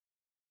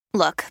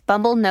Look,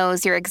 Bumble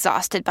knows you're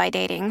exhausted by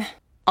dating.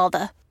 All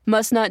the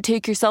must not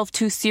take yourself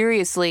too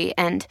seriously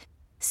and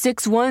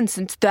 6'1"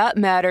 since that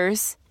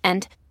matters.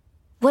 And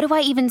what do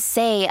I even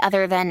say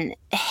other than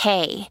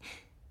hey?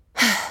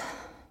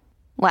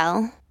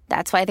 Well,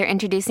 that's why they're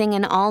introducing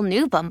an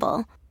all-new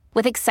Bumble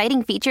with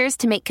exciting features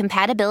to make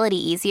compatibility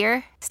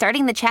easier,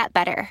 starting the chat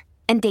better,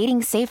 and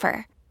dating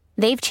safer.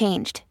 They've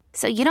changed,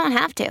 so you don't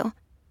have to.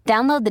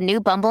 Download the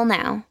new Bumble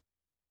now.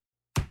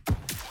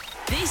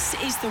 This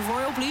is the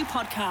Royal Blue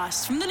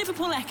Podcast from the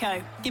Liverpool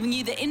Echo, giving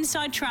you the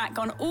inside track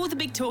on all the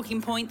big talking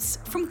points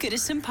from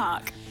Goodison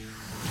Park.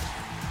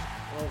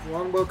 Hello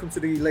everyone, welcome to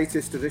the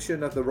latest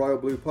edition of the Royal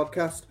Blue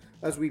Podcast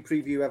as we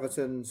preview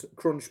Everton's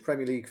crunch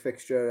Premier League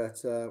fixture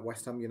at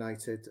West Ham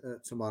United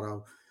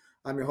tomorrow.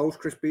 I'm your host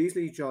Chris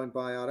Beasley, joined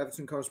by our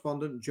Everton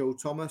correspondent Joe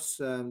Thomas,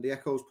 the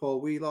Echo's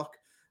Paul Wheelock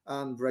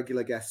and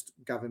regular guest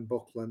Gavin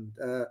Buckland.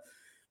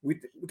 We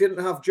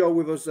didn't have Joe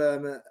with us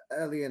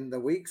early in the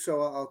week,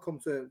 so I'll come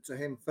to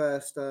him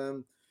first.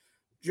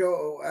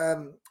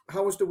 Joe,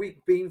 how has the week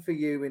been for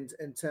you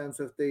in terms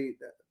of the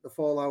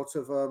fallout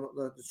of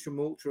the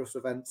tumultuous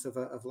events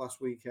of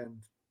last weekend?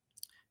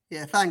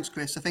 Yeah, thanks,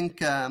 Chris. I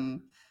think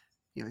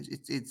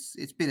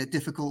it's been a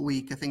difficult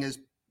week. I think, as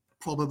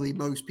probably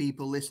most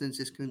people listening to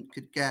this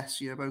could guess,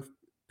 both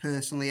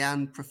personally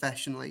and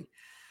professionally.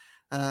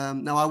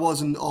 Now, I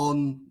wasn't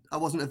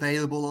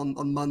available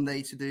on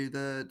Monday to do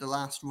the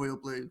last Royal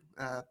Blue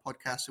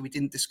podcast, so we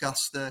didn't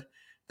discuss the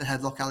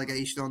headlock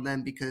allegation on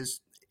them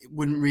because it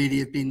wouldn't really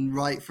have been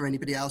right for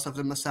anybody else other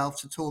than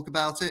myself to talk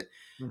about it.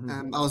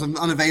 Mm-hmm. I was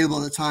unavailable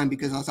at the time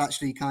because I was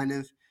actually kind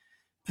of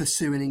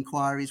pursuing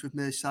inquiries with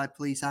Merseyside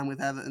Police and with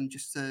Everton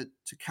just to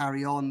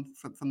carry on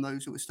from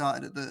those that were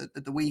started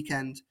at the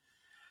weekend.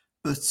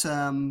 But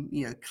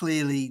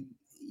clearly,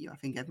 I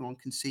think everyone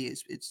can see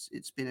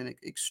it's been an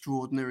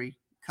extraordinary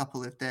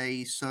couple of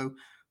days. So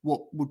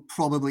what would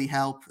probably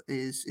help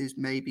is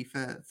maybe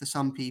for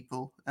some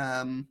people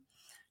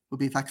would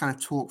be if I kind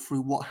of talk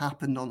through what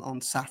happened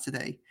on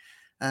Saturday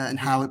and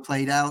how it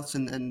played out,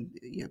 and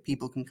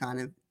people can kind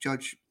of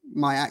judge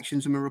my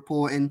actions and my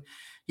reporting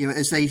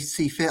as they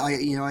see fit.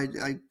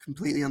 I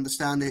completely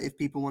understand it. If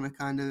people want to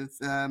kind of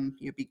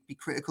be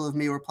critical of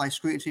me or apply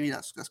scrutiny to me,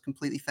 that's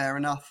completely fair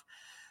enough.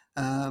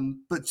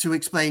 But to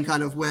explain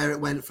kind of where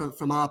it went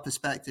from our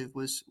perspective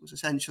was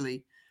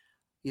essentially,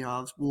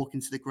 I was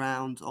walking to the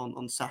ground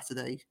on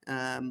Saturday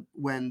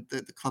when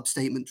the club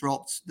statement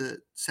dropped that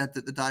said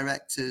that the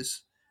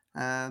directors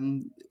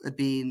had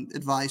been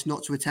advised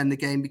not to attend the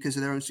game because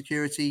of their own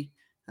security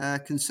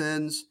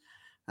concerns.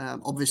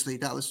 Obviously,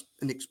 that was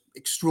an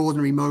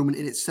extraordinary moment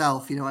in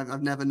itself.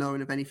 I've never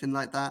known of anything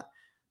like that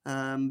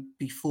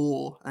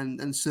before,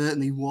 and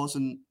certainly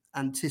wasn't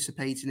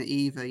anticipating it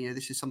either.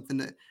 This is something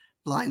that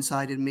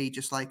blindsided me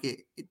just like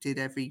it did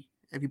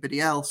everybody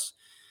else.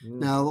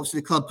 Now,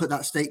 obviously, the club put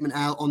that statement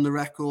out on the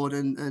record,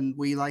 and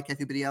we, like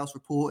everybody else,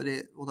 reported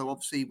it. Although,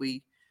 obviously,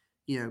 we,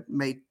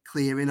 made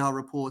clear in our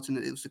reporting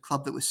that it was the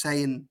club that was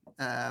saying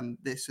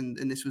this,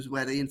 and this was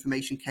where the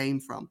information came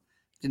from.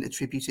 Didn't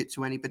attribute it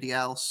to anybody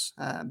else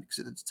because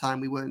at the time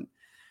we weren't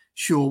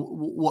sure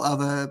what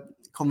other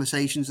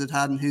conversations they'd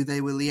had and who they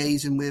were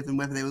liaising with, and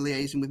whether they were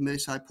liaising with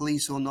Merseyside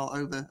Police or not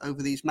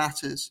over these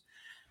matters.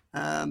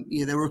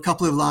 There were a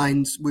couple of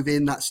lines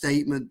within that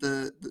statement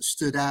that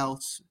stood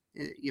out.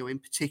 In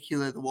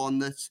particular, the one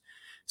that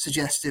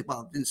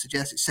didn't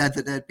suggest, it said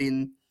that there'd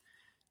been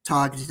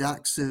targeted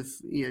acts of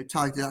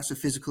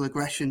physical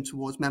aggression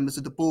towards members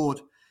of the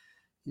board.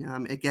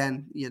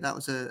 Again, that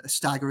was a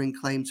staggering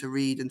claim to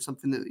read, and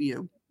something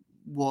that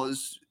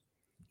was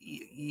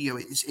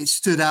it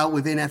stood out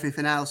within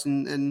everything else.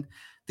 And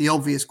the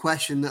obvious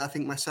question that I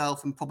think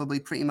myself and probably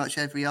pretty much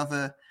every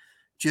other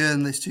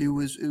journalist who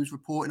was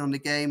reporting on the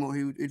game or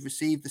who'd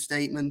received the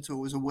statement or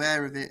was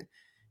aware of it,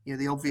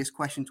 the obvious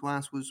question to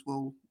ask was,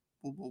 well,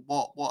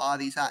 what are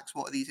these acts?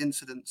 What are these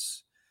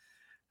incidents?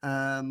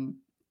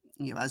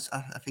 As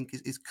I think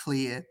is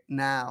clear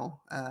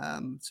now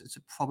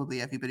to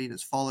probably everybody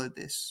that's followed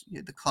this,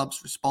 the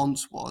club's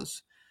response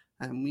was,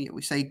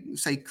 we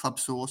say club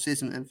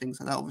sources and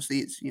things like that. Obviously,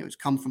 it's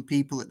come from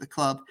people at the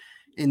club.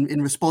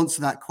 In response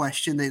to that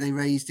question, they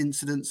raised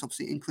incidents,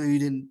 obviously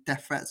including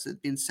death threats that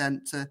had been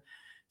sent to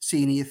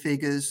senior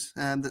figures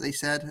that they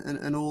said,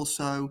 and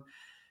also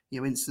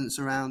incidents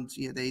around,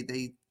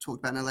 they talked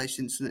about an alleged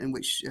incident in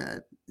which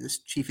this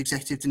chief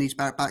executive Denise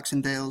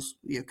Barrett-Baxendale's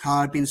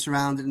car had been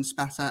surrounded and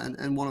spat at,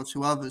 and one or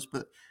two others.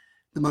 But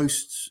the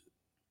most,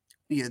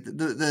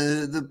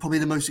 the probably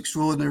the most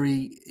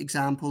extraordinary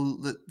example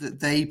that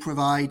they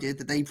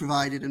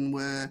provided and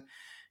were,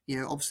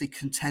 obviously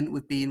content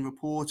with being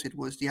reported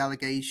was the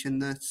allegation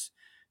that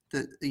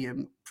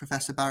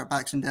Professor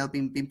Barrett-Baxendale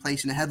been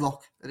placed in a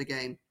headlock at a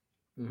game.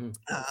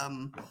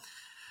 Mm-hmm.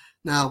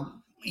 Now,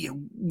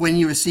 when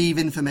you receive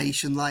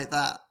information like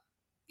that,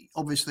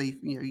 obviously,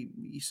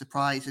 you're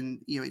surprised, and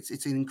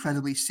it's an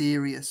incredibly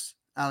serious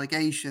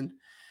allegation.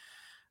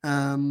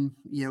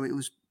 It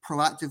was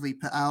proactively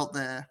put out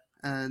there,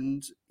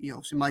 and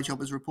obviously my job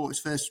as a reporter is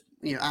first,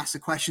 ask the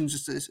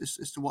questions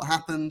as to what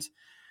happened,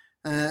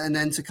 and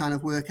then to kind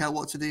of work out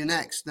what to do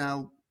next.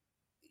 Now,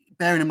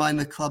 bearing in mind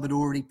the club had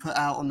already put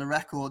out on the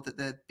record that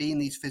there'd been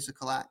these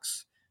physical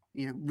acts,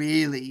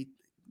 really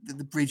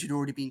the bridge had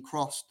already been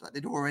crossed. Like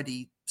they'd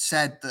already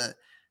said that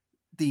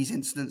these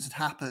incidents had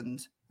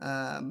happened,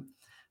 and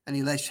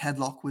the alleged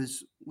headlock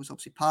was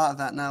obviously part of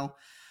that. Now,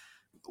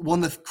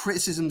 one of the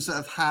criticisms that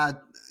I've had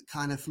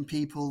kind of from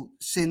people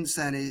since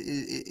then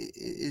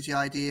is the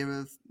idea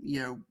of,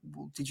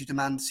 well, did you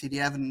demand to see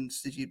the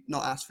evidence? Did you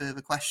not ask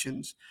further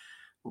questions?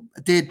 Well,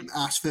 I did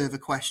ask further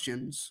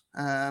questions.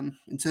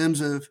 In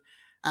terms of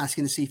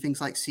asking to see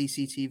things like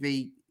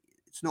CCTV,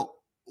 it's not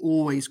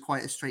always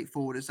quite as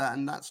straightforward as that.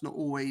 And that's not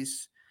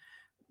always,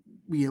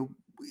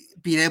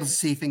 being able to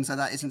see things like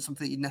that isn't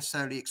something that you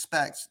necessarily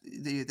expect.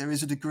 There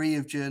is a degree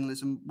of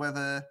journalism,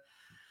 whether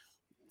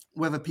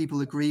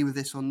people agree with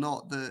this or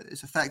not, that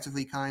it's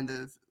effectively kind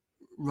of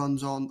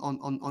runs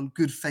on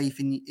good faith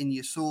in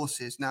your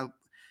sources. Now,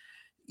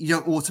 you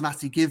don't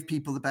automatically give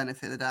people the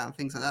benefit of the doubt and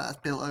things like that. That's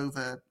built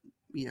over,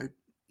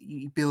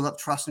 you build up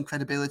trust and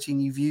credibility,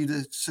 and you view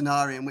the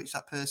scenario in which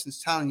that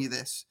person's telling you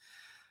this.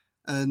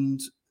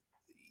 And,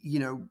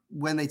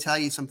 when they tell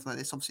you something like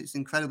this, obviously it's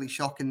an incredibly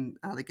shocking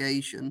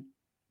allegation,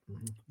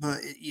 but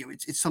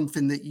it's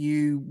something that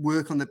you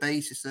work on the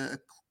basis that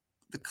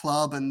the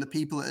club and the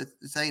people that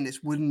are saying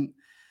this wouldn't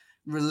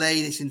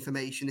relay this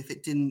information if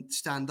it didn't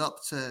stand up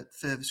to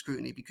further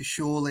scrutiny. Because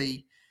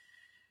surely,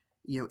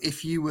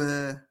 if you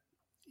were,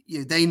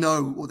 they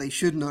know, or they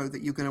should know,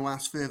 that you're going to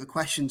ask further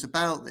questions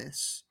about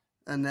this,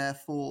 and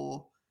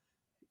therefore,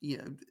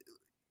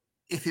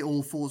 if it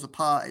all falls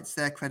apart, it's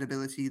their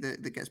credibility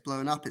that gets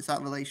blown up. It's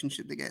that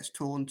relationship that gets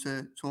torn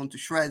to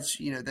shreds.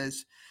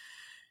 There's,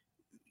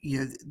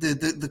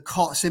 the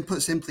cost,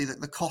 put simply,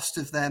 that the cost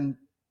of them,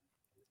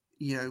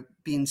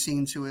 being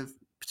seen to have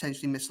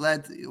potentially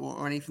misled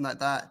or anything like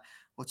that,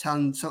 or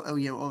telling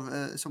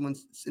someone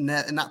in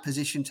that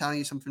position telling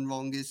you something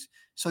wrong is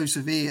so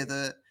severe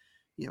that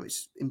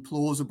it's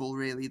implausible,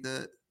 really,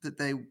 that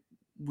they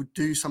would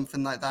do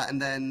something like that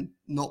and then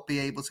not be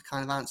able to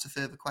kind of answer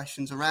further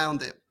questions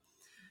around it.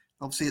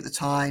 Obviously, at the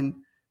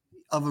time,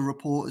 other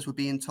reporters were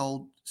being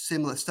told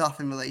similar stuff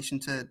in relation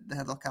to the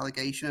headlock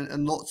allegation,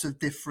 and lots of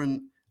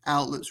different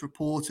outlets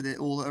reported it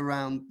all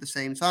around the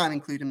same time,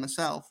 including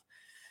myself.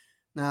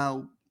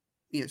 Now,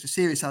 it's a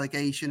serious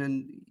allegation,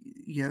 and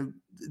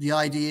the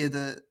idea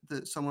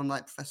that someone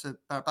like Professor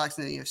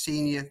Barrett-Baxter,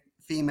 senior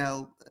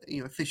female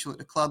official at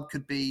the club,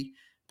 could be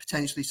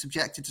potentially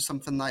subjected to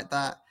something like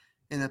that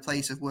in their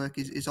place of work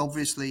is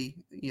obviously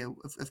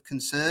of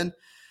concern.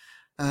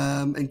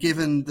 And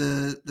given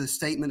the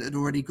statement had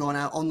already gone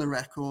out on the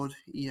record,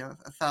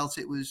 I felt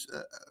it was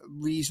a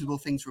reasonable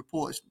thing to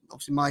report. It's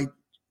obviously my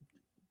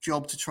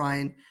job to try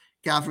and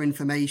gather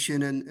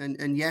information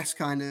and yes,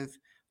 kind of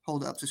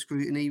hold it up to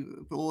scrutiny,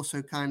 but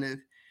also kind of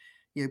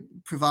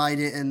provide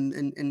it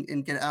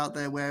and get it out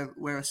there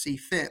where I see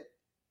fit.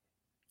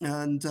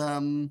 And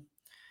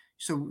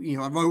so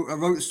I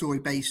wrote a story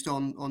based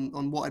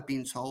on what I'd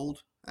been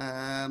told.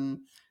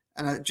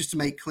 And just to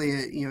make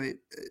clear, it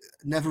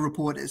never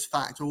reported as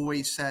fact.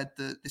 Always said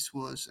that this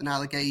was an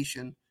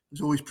allegation. It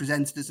was always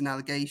presented as an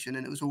allegation,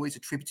 and it was always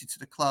attributed to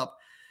the club.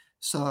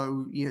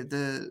 So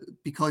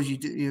because you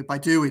do, by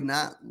doing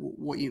that,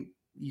 what you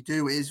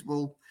do is,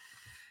 well,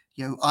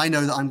 I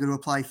know that I'm going to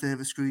apply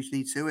further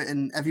scrutiny to it,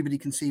 and everybody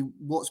can see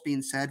what's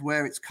being said,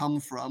 where it's come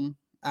from,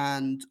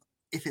 and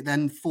if it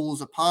then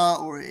falls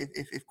apart, or if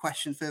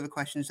further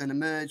questions then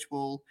emerge,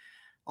 well,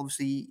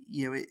 obviously,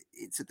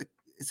 it's at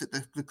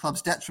the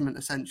club's detriment,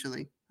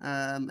 essentially,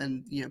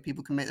 and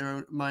people can make their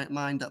own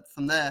mind up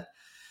from there.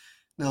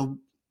 Now,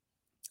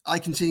 I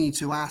continued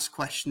to ask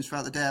questions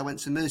throughout the day. I went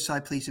to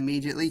Merseyside Police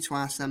immediately to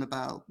ask them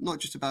about not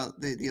just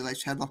about the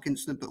alleged headlock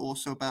incident, but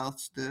also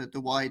about the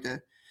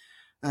wider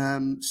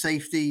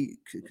safety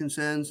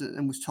concerns,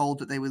 and was told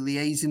that they were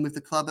liaising with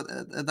the club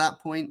at that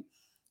point.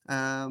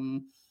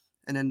 And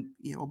then,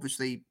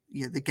 obviously,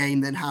 the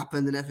game then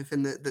happened and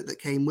everything that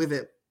came with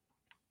it.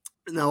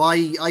 Now,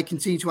 I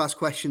continue to ask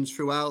questions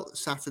throughout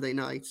Saturday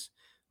night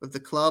of the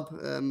club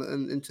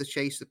and to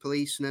chase the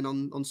police. And then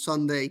on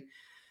Sunday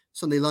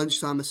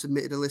lunchtime, I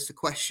submitted a list of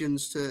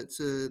questions to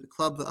the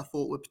club that I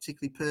thought were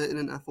particularly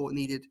pertinent. I thought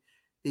needed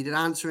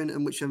answering,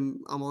 and which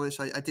I'm honest,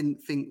 I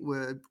didn't think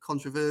were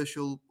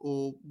controversial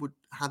or would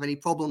have any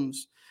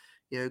problems.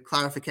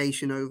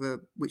 Clarification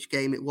over which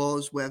game it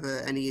was, whether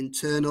any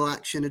internal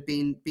action had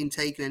been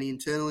taken, any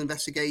internal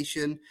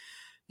investigation.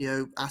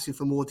 Asking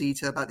for more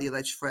detail about the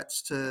alleged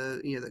threats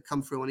to that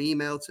come through on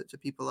email to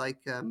people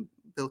like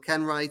Bill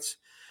Kenwright,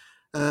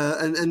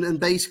 and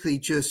basically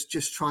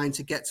just trying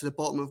to get to the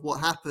bottom of what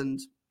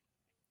happened.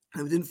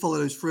 And we didn't follow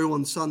those through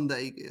on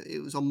Sunday.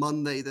 It was on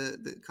Monday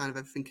that kind of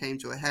everything came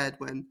to a head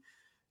when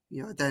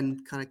I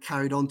then kind of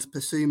carried on to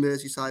pursue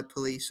Merseyside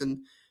Police. And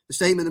the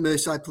statement that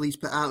Merseyside Police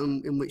put out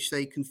in which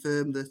they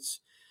confirmed that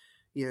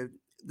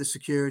the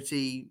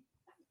security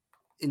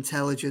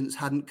intelligence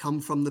hadn't come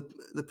from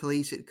the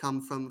police, it had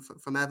come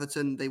from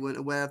Everton. They weren't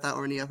aware of that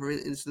or any other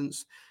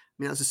incidents. I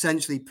mean, that was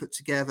essentially put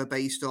together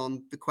based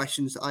on the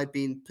questions that I'd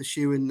been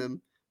pursuing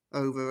them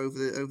over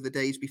the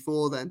days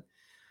before then.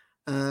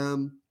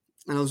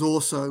 And I was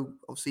also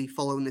obviously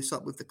following this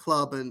up with the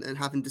club and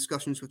having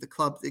discussions with the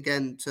club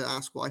again to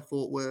ask what I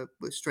thought were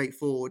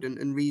straightforward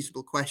and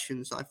reasonable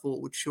questions that I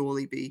thought would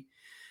surely be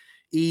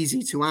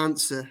easy to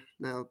answer.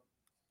 Now,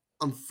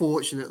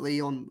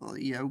 unfortunately,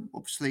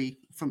 obviously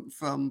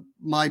from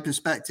my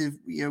perspective,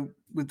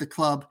 with the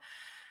club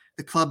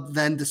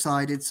then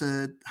decided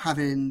to,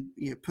 having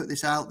put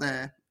this out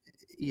there,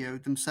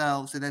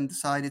 themselves, they then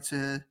decided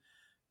to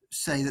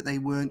say that they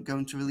weren't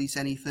going to release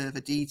any further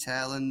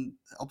detail, and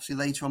obviously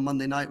later on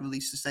Monday night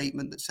released a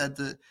statement that said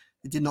that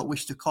they did not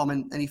wish to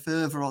comment any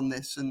further on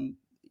this. And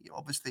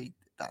obviously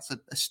that's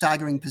a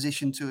staggering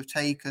position to have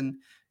taken,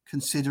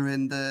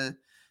 considering the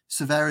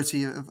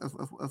severity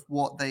of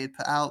what they had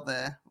put out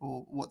there,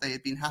 or what they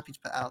had been happy to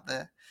put out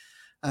there.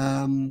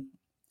 And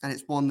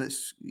it's one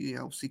that's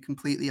obviously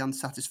completely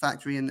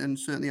unsatisfactory and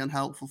certainly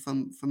unhelpful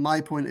from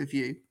my point of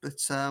view. But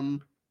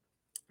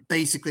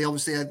basically,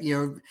 obviously,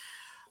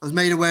 I was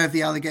made aware of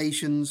the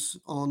allegations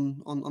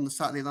on the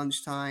Saturday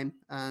lunchtime,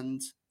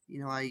 and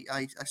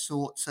I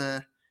sought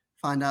to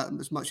find out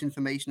as much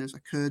information as I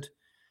could.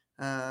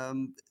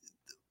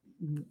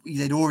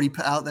 They'd already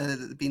put out there that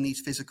there'd been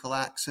these physical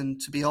acts,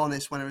 and to be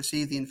honest, when I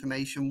received the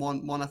information,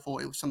 one I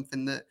thought it was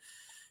something that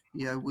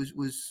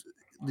was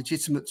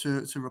legitimate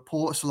to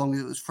report, so long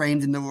as it was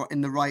framed in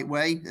the right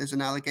way as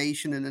an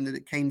allegation, and that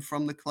it came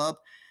from the club,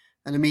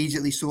 and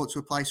immediately sought to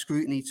apply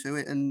scrutiny to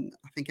it. And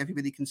I think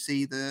everybody can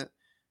see that,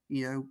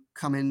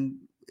 coming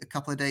a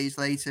couple of days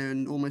later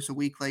and almost a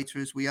week later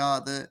as we are,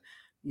 that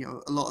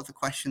a lot of the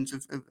questions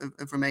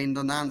have remained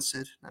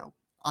unanswered. Now,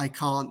 I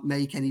can't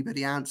make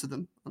anybody answer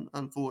them,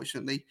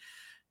 unfortunately.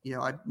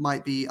 I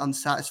might be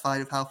unsatisfied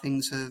with how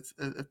things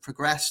have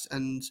progressed,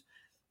 and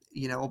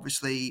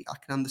obviously I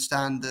can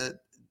understand that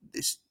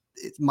it's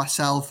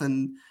myself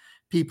and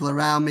people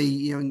around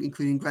me,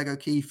 including Greg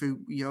O'Keefe, who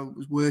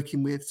was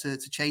working with to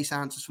chase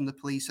answers from the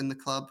police and the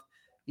club,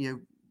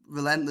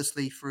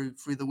 relentlessly through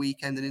the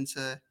weekend and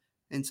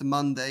into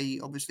Monday.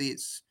 Obviously,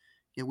 it's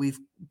we've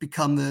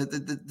become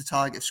the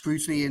target of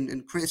scrutiny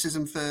and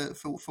criticism for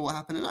what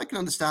happened, and I can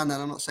understand that.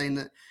 I'm not saying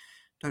that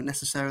don't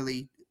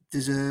necessarily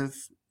deserve,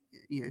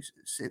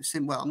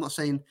 well, I'm not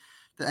saying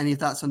that any of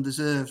that's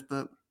undeserved,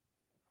 but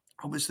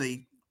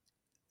obviously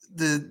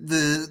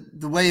the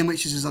way in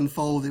which this has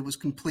unfolded was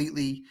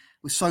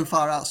so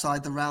far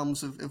outside the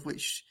realms of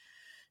which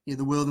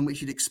the world in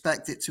which you'd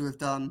expect it to have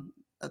done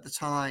at the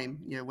time.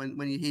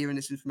 When you're hearing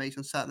this information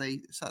on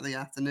Saturday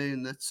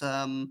afternoon,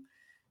 that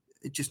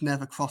it just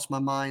never crossed my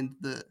mind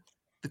that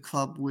the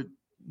club would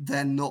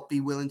then not be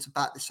willing to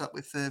back this up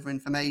with further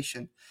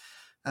information.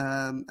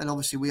 And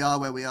obviously we are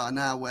where we are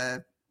now,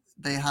 where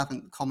they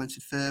haven't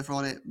commented further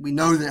on it. We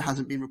know that it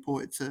hasn't been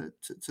reported to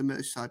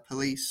Merseyside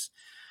Police,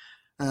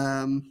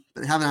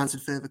 but they haven't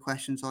answered further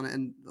questions on it,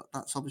 and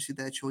that's obviously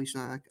their choice,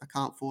 and I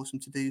can't force them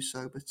to do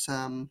so. But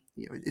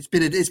it's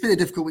been a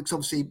difficult week.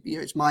 Obviously,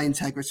 it's my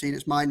integrity and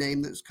it's my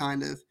name that's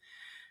kind of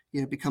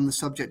become the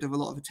subject of a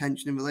lot of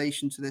attention in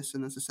relation to this.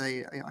 And as I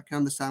say, I can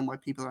understand why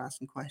people are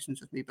asking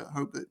questions of me, but I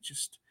hope that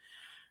just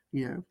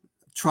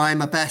trying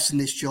my best in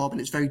this job,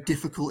 and it's very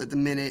difficult at the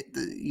minute.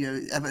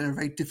 Everton are a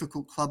very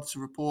difficult club to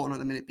report on at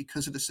the minute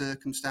because of the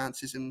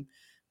circumstances in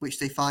which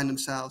they find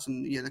themselves,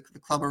 and the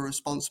club are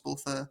responsible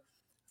for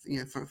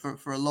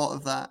a lot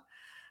of that.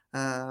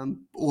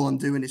 All I'm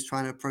doing is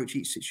trying to approach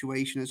each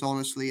situation as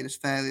honestly and as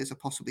fairly as I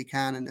possibly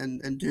can,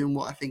 and doing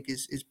what I think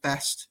is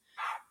best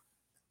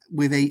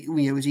with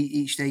as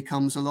each day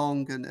comes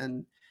along.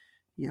 And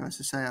as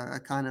I say, I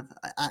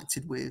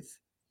acted with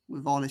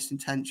honest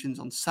intentions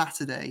on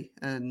Saturday,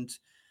 and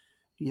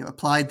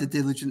applied the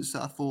diligence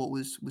that I thought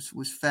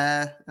was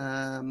fair.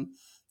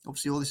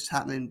 Obviously all this is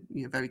happening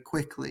very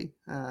quickly,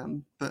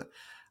 but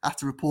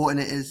after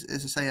reporting it as I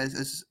say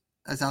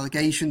as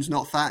allegations,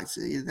 not facts,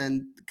 it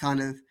then kind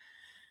of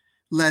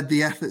led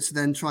the efforts to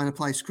then try and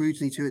apply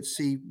scrutiny to it to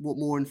see what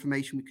more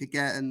information we could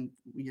get. And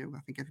I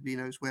think everybody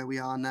knows where we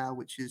are now,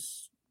 which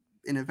is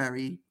in a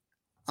very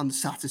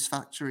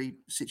unsatisfactory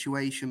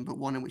situation, but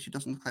one in which it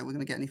doesn't look like we're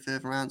going to get any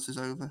further answers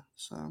over.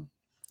 So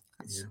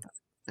that's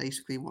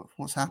basically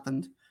what's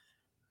happened.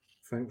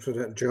 Thanks for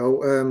that,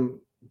 Joe.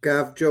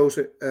 Gav, Joe's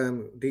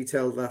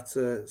detailed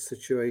that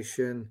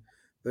situation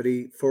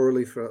very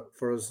thoroughly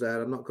for us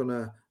there. I'm not going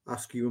to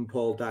ask you and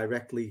Paul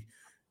directly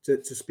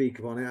to speak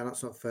upon it, and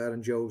that's not fair,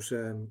 and Joe's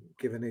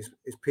given his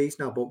piece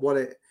now. But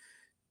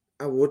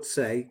I would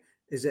say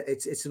is that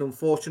it's an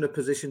unfortunate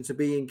position to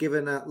be in,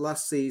 given that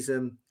last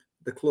season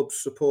the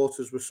club's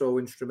supporters were so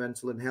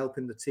instrumental in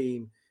helping the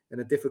team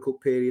in a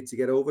difficult period to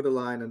get over the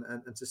line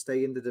and to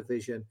stay in the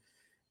division.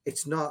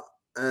 It's not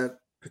a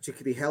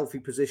particularly healthy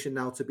position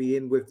now to be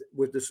in with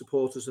the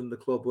supporters and the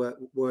club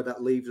where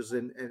that leaves us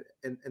in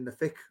the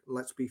thick,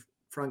 let's be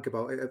frank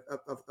about it,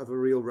 of a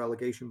real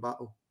relegation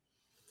battle.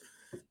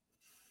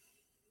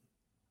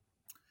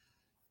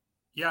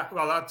 Yeah,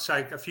 well, I'd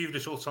say a few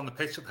results on the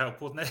pitch would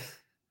help, wouldn't it?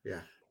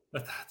 Yeah.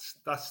 But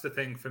that's the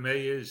thing for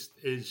me is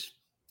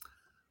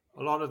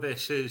a lot of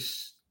this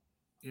is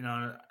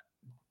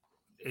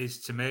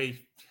to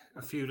me,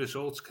 a few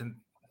results can,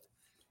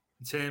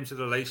 in terms of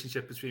the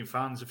relationship between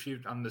fans,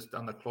 and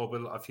the club,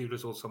 a few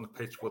results on the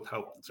pitch would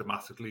help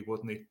dramatically,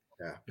 wouldn't it?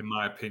 Yeah. In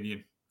my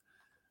opinion.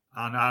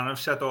 And I've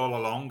said all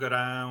along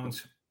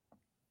around,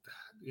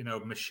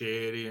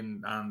 Moshiri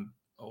and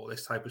all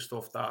this type of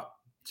stuff, that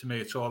to me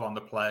it's all on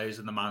the players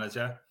and the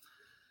manager.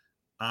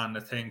 And I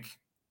think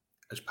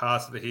as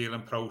part of the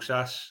healing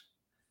process,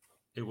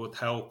 it would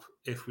help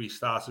if we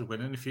started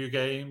winning a few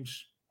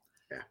games.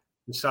 Yeah.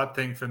 The sad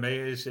thing for me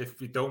is if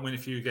we don't win a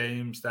few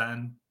games,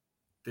 then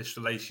this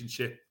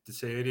relationship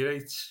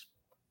deteriorates,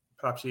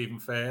 perhaps even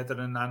further.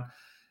 And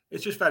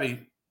it's just the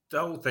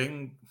whole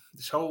thing,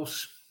 this whole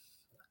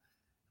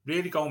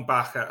really going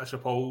back, I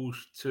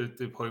suppose, to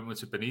the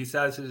appointment of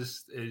Benitez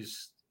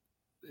is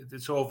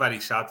it's all very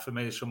sad for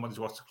me as someone who's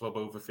watched the club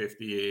over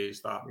 50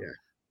 years that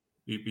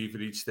we've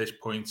reached this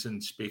point,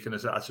 and speaking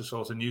as a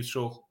sort of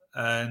neutral.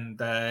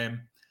 And I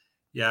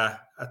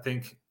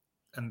think,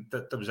 and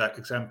that was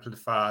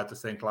exemplified, I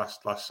think,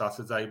 last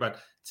Saturday. But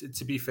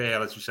to be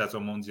fair, as we said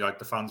on Monday, like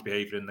the fans'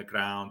 behaviour in the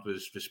ground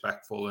was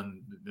respectful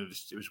and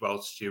it was well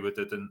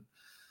stewarded, and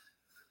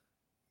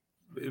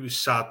it was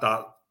sad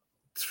that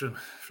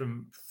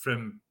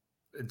from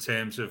in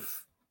terms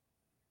of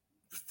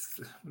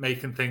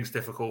making things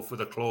difficult for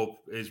the club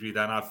is we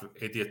then have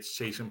idiots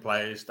chasing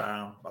players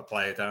down, a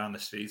player down the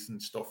street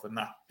and stuff, and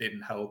that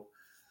didn't help.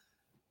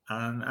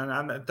 And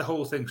the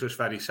whole thing's just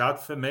very sad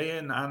for me,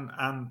 and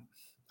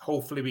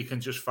hopefully we can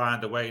just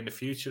find a way in the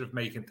future of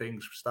making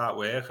things start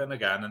working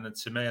again. And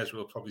to me, as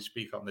we'll probably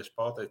speak on this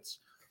pod, it's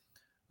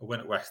a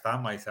win at West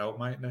Ham might help,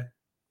 mightn't it?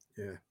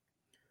 Yeah.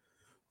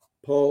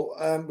 Paul,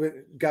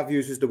 Gav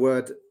uses the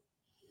word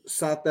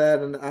sad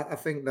there, and I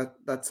think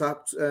that's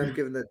apt,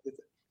 given that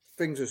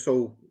things are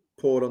so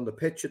poor on the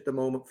pitch at the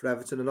moment for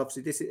Everton, and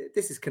obviously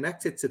this is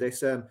connected to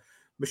this. Mr.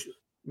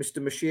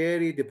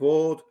 Moshiri, the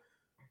board,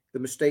 the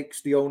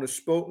mistakes the owner's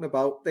spoken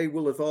about, they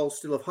will have all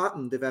still have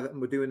happened if Everton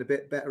were doing a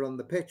bit better on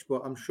the pitch,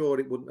 but I'm sure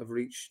it wouldn't have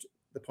reached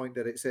the point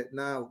that it's at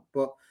now.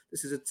 But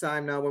this is a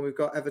time now when we've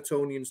got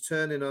Evertonians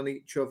turning on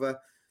each other,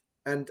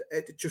 and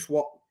it's just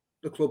what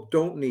the club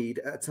don't need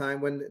at a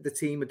time when the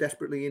team are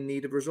desperately in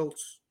need of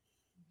results.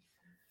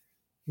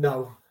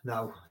 No.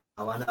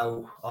 I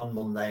know on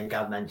Monday, and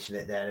Gav mentioned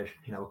it there,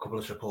 a couple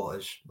of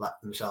supporters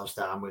let themselves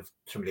down with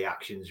some of the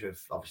actions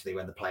with, obviously,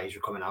 when the players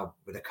were coming out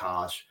with the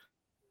cars.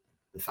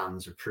 The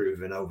fans have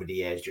proven over the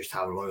years just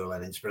how loyal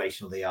and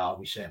inspirational they are.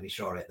 We certainly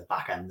saw it at the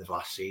back end of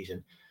last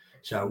season.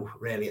 So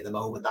really at the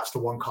moment, that's the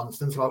one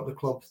constant about the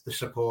club, the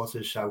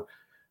supporters. So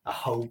I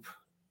hope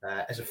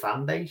as a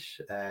fan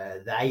base,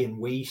 they and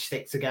we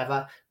stick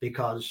together,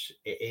 because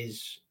it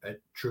is a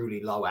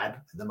truly low ebb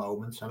at the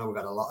moment. I know we've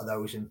had a lot of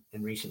those in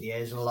recent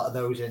years and a lot of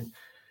those in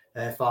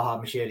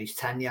Farhad Moshiri's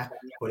tenure,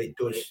 but it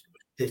does,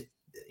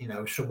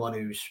 someone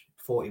who's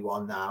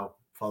 41 now,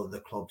 followed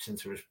the club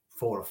since he was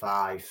 4 or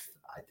 5.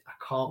 I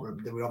can't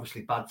remember. There were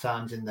obviously bad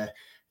times in the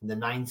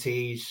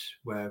 90s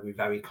where we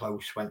very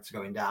close went to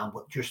going down,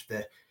 but just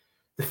the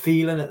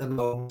feeling at the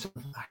moment,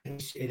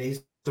 it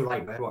is the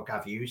right word what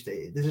Gav used.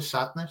 There's a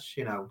sadness,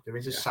 there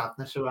is a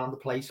sadness around the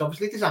place.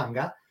 Obviously there's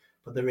anger,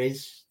 but there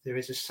is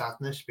a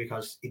sadness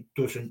because it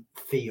doesn't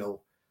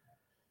feel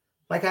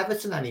like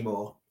Everton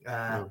anymore.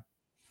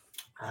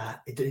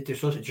 It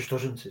just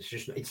doesn't.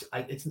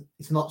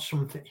 It's not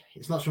something.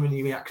 It's not something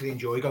you actually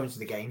enjoy going to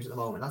the games at the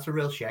moment. That's a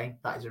real shame.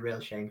 That is a real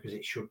shame, because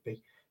it should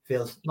be.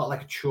 Feels not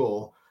like a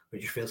chore, but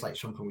it just feels like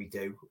something we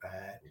do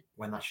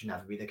when that should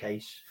never be the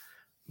case.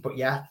 But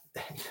yeah,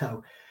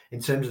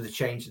 in terms of the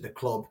change at the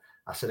club,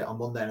 I said it on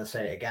Monday and I'll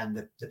say it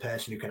again. The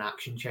person who can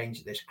action change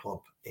at this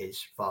club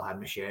is Farhad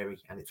Moshiri,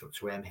 and it's up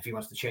to him. If he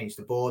wants to change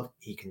the board,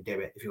 he can do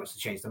it. If he wants to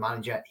change the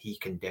manager, he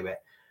can do it.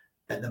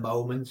 At the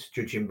moment,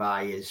 judging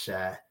by his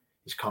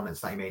comments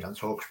that he made on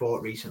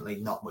TalkSport recently,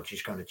 not much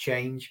is going to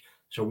change.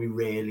 So we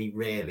really,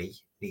 really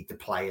need the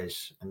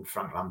players and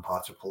Frank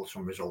Lampard to pull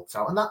some results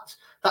out. And that's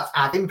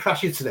adding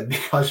pressure to them,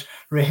 because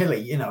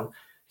really,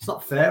 it's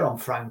not fair on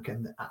Frank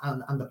and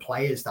the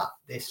players that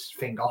this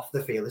thing off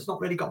the field. It's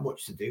not really got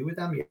much to do with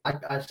them.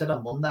 I said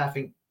on Monday, I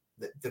think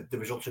that the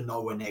results are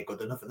nowhere near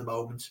good enough at the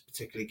moment,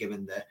 particularly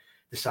given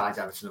the sides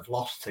Everton have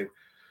lost to.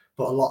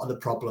 But a lot of the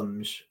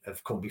problems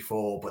have come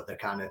before, but they're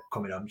kind of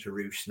coming home to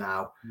roost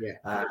now.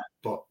 Yeah.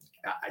 But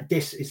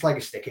it's like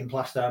a sticking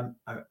plaster.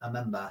 I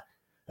remember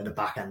at the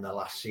back end of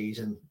last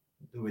season,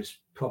 there was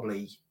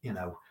probably,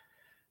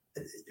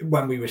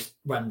 when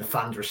the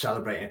fans were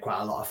celebrating,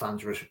 quite a lot of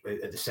fans were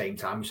at the same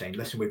time saying,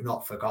 listen, we've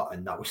not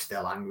forgotten that we're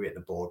still angry at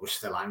the board. We're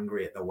still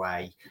angry at the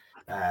way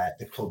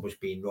the club was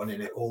being run,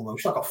 and it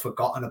almost got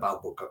forgotten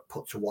about, but got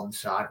put to one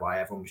side, while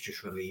everyone was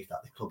just relieved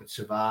that the club had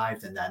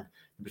survived. And then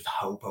there was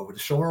hope over the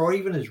summer, or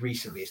even as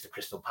recently as the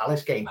Crystal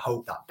Palace game,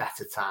 hope that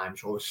better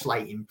times or a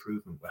slight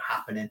improvement were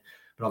happening.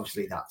 But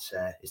obviously that's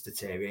is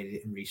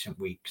deteriorated in recent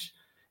weeks.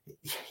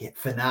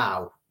 For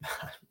now,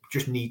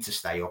 just need to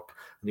stay up.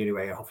 And the only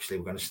way, obviously,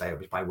 we're going to stay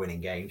up is by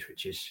winning games,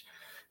 which is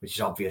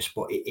obvious.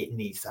 But it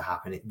needs to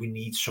happen. We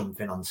need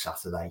something on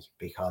Saturday,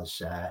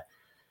 because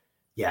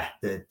yeah,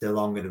 the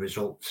longer the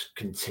results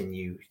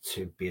continue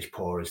to be as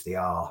poor as they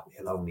are,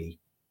 it'll only,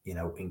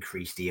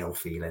 increase the ill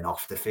feeling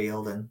off the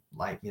field. And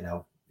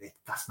no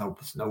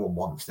one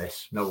wants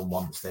this. No one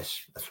wants this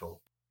at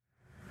all.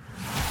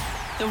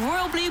 The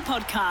Royal Blue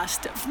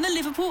Podcast from the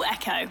Liverpool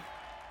Echo.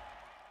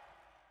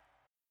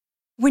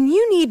 When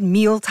you need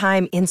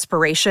mealtime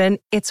inspiration,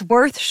 it's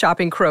worth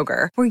shopping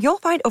Kroger, where you'll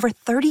find over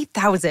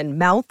 30,000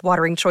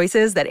 mouth-watering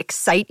choices that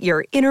excite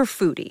your inner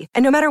foodie.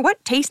 And no matter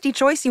what tasty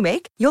choice you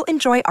make, you'll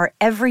enjoy our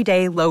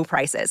everyday low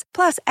prices,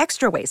 plus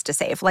extra ways to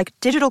save, like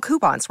digital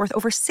coupons worth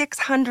over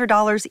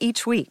 $600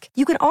 each week.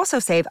 You can also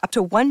save up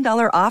to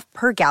 $1 off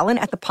per gallon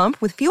at the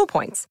pump with fuel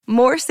points.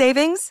 More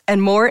savings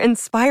and more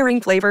inspiring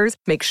flavors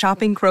make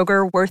shopping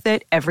Kroger worth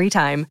it every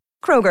time.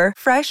 Kroger,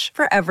 fresh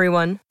for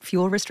everyone.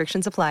 Fuel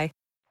restrictions apply.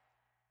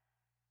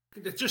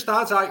 It just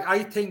adds,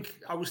 I think,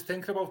 I was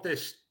thinking about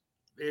this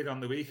here on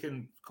the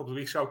weekend a couple of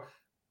weeks ago.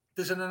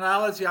 There's an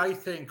analogy, I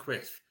think,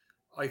 with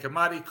like a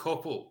married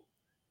couple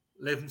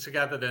living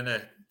together in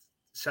a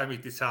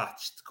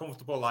semi-detached,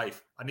 comfortable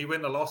life, and you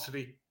win the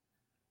lottery.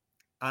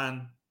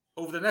 And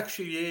over the next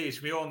few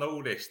years, we all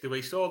know this, they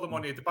waste all the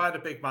money to buy the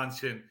big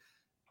mansion,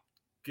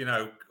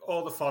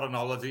 all the foreign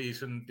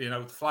holidays and,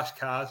 the flash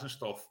cars and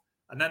stuff.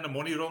 And then the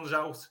money runs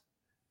out.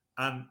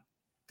 And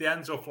they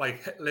ends up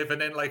like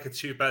living in like a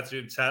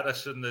 2-bedroom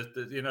terrace, and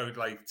the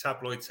like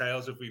tabloid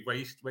tales of we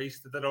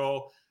wasted it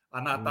all,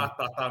 and that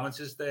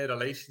damages their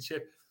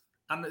relationship.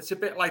 And it's a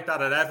bit like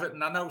that at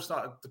Everton. I know it's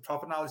not the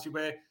proper analogy,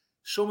 where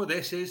some of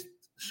this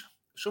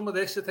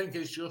I think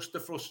is just the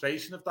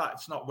frustration of that.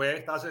 It's not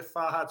worked, as if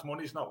Farhad's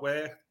money's not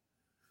worked.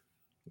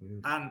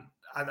 And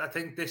I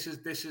think this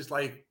is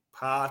like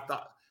part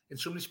that in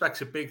some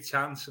respects a big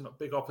chance and a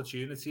big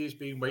opportunity is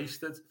being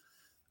wasted.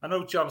 I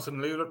know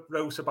Jonathan Lew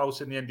wrote about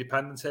in the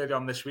Independent earlier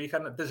on this week,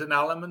 and there's an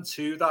element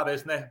to that,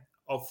 isn't it,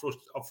 of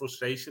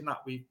frustration that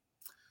we,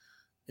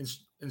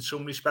 in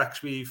some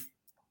respects, we've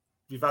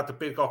had a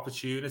big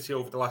opportunity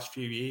over the last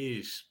few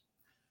years,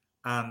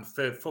 and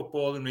for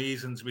footballing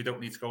reasons, we don't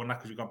need to go on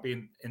that because we've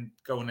been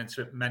going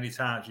into it many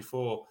times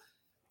before.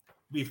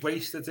 We've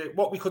wasted it.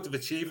 What we could have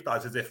achieved,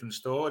 that's a different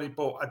story,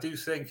 but I do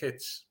think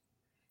it's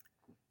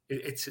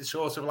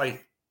sort of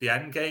like the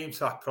end game to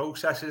that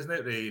process, isn't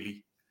it,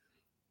 really?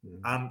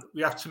 And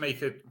we have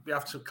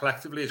to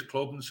collectively as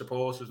club and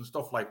supporters and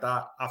stuff like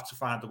that have to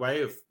find a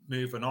way of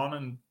moving on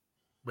and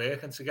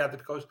working together,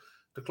 because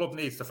the club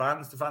needs the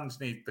fans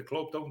need the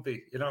club, don't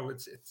they?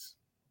 It's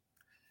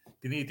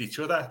they need each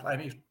other.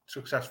 Any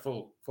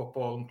successful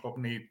footballing club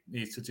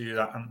needs to do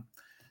that, and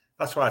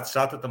that's why it's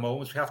sad at the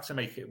moment. We have to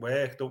make it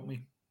work, don't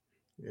we?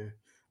 Yeah.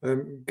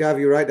 Gav,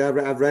 you're right.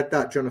 I've read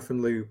that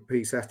Jonathan Lew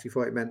piece after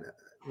you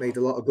made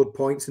a lot of good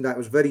points, and that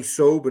was very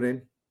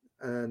sobering.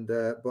 And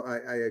but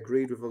I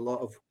agreed with a lot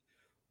of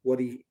what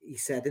he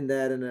said in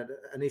there, and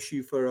an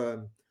issue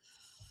for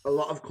a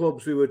lot of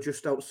clubs who were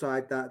just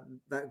outside that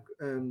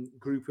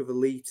group of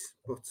elite.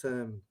 But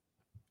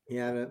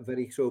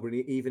very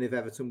sobering. Even if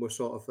Everton were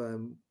sort of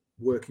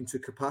working to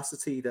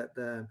capacity,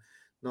 that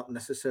not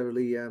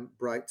necessarily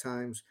bright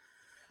times.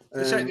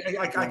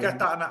 I get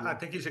that, and I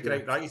think he's a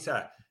great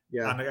writer.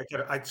 Yeah,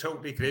 and I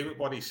totally agree with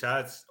what he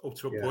said up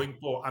to a point.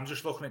 But I'm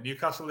just looking at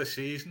Newcastle this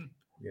season.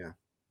 Yeah.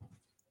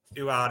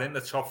 Who are in the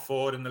top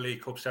 4 in the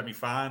League Cup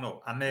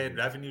semi-final, and their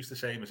revenue's the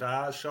same as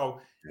ours. So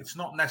it's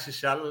not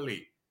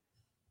necessarily,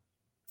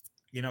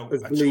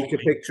 as bleak a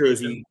picture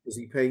as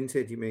he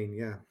painted. You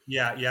mean,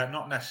 yeah,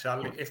 not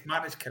necessarily. If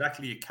managed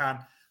correctly, you can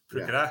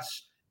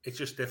progress. It's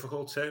just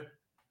difficult to.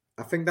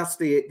 I think that's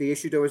the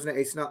issue, though, isn't it?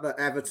 It's not that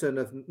Everton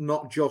have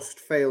not just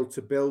failed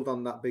to build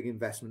on that big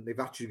investment; they've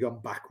actually gone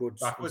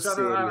backwards, and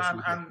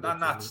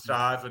that's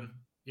driving.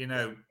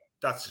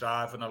 That's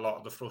driving a lot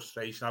of the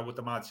frustration, I would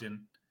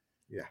imagine.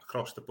 Yeah,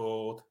 across the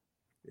board.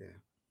 Yeah,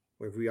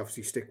 well, we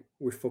obviously stick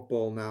with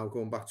football now.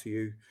 Going back to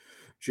you,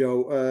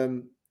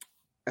 Joe.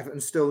 Everton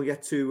still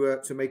yet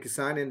to make a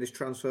sign in this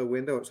transfer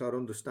window. It's our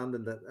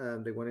understanding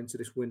that they went into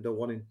this window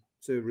wanting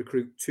to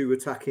recruit 2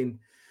 attacking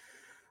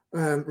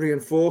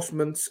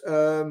reinforcements.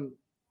 Arnaud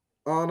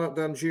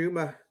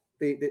Danjuma,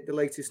 the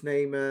latest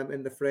name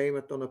in the frame,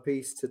 had done a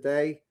piece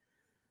today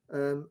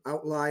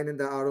outlining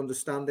that our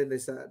understanding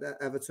is that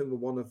Everton were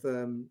one of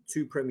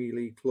 2 Premier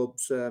League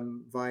clubs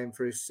vying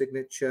for his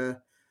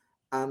signature,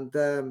 and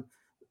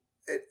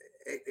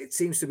it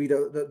seems to be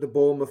the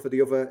Bournemouth for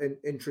the other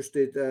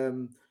interested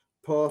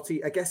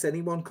party. I guess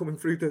anyone coming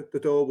through the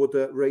door would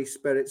raise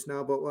spirits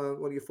now. But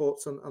what are your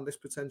thoughts on this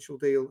potential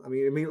deal? I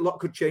mean, a lot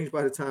could change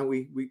by the time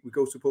we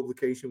go to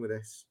publication with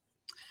this.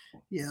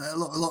 Yeah, a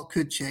lot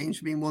could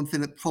change. I mean, one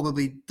thing that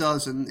probably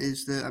doesn't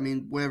is that, I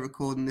mean, we're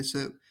recording this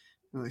at,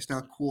 it's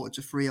now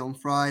 2:45 on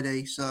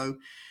Friday. So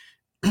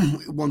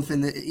one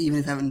thing that even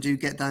if Everton do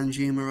get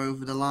Danjuma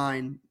over the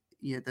line,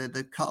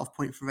 the cut-off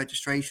point for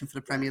registration for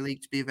the Premier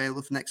League to be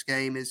available for next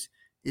game is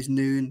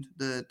noon,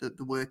 the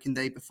working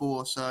day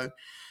before. So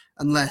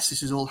unless this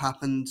has all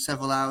happened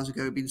several hours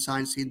ago, been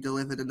signed, seen,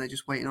 delivered, and they're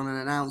just waiting on an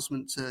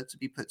announcement to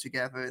be put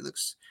together, it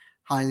looks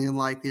highly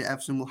unlikely that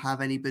Everton will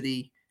have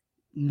anybody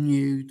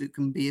new that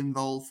can be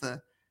involved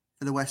for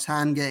the West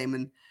Ham game,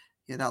 and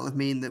that would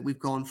mean that we've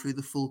gone through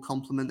the full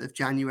complement of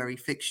January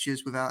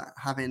fixtures without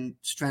having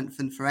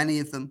strengthened for any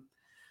of them.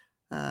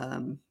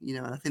 And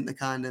I think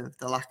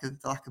the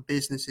lack of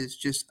business is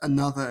just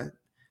another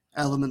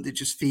element that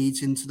just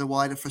feeds into the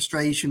wider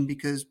frustration,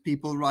 because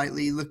people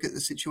rightly look at the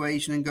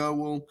situation and go,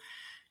 well,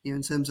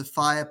 in terms of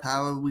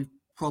firepower, we've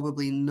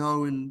probably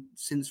known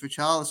since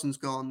Richarlison's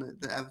gone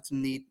that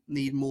Everton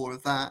need more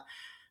of that.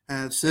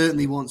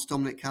 Certainly once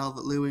Dominic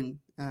Calvert-Lewin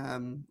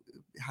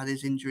had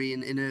his injury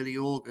in early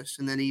August,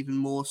 and then even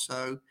more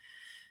so,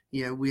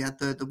 we had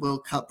the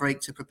World Cup break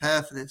to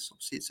prepare for this.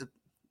 Obviously, it's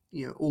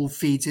all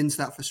feeds into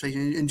that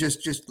frustration. And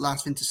just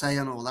last thing to say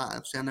on all that,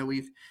 obviously, I know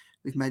we've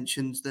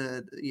mentioned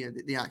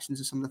the actions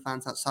of some of the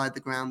fans outside the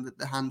ground,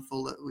 the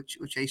handful that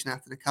were chasing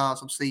after the cars.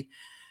 Obviously,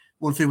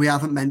 one thing we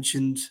haven't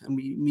mentioned, and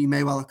we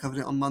may well have covered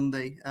it on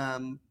Monday,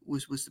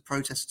 was the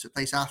protest that took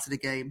place after the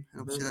game.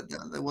 And obviously,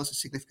 there was a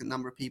significant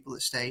number of people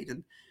that stayed,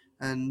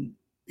 and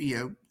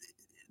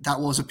that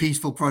was a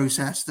peaceful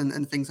protest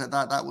and things like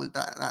that.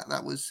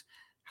 That was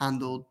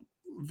handled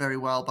very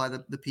well by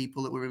the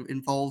people that were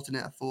involved in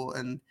it, I thought.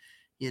 And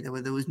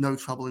there was no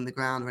trouble in the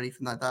ground or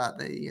anything like that.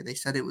 They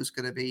said it was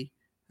going to be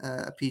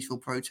a peaceful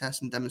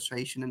protest and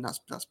demonstration, and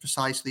that's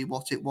precisely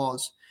what it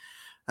was.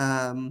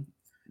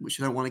 Which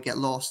I don't want to get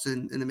lost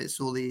in the midst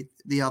of all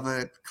the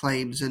other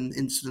claims and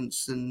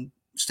incidents and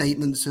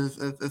statements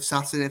of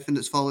Saturday, everything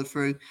that's followed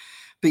through.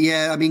 But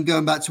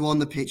going back to on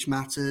the pitch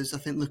matters, I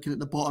think looking at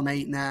the bottom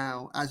 8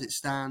 now, as it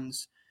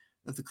stands,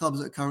 of the clubs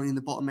that are currently in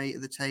the bottom 8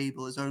 of the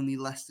table, there's only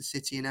Leicester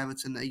City and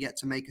Everton that are yet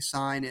to make a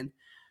sign-in.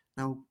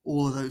 Now,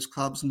 all of those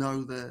clubs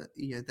know that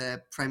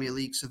their Premier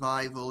League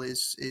survival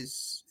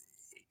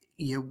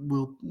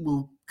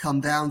will come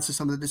down to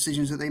some of the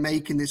decisions that they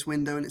make in this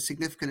window, and it's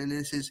significant.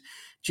 And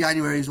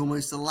January is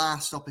almost the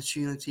last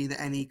opportunity that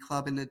any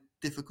club in a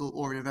difficult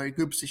or in a very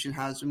good position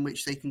has, in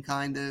which they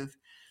can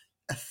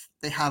if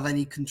they have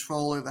any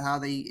control over how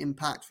they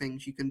impact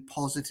things. You can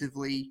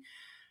positively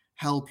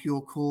help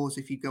your cause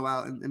if you go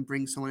out and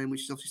bring someone in,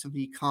 which is obviously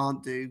something you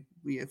can't do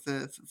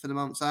for the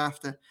months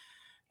after.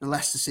 The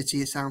Leicester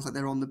City, it sounds like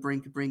they're on the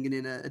brink of bringing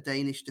in a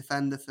Danish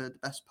defender for the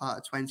best part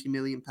of £20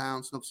 million.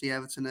 And obviously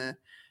Everton are,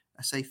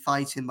 I say,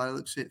 fighting by the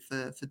looks of it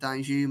for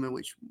Danjuma,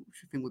 which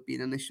I think would be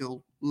an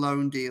initial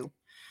loan deal.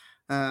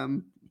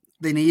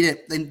 They need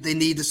it. They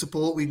need the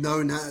support. We've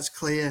known that. It's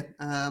clear.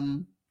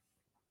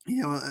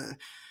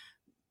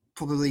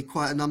 Probably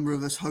quite a number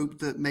of us hoped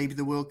that maybe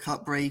the World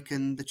Cup break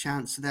and the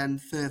chance to then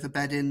further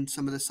bed in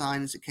some of the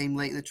signings that came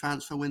late in the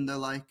transfer window,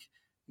 like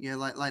Neil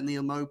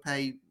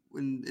Maupay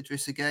and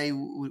Idrissa Gueye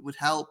would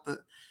help. But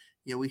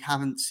we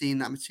haven't seen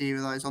that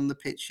materialise on the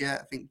pitch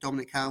yet. I think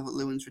Dominic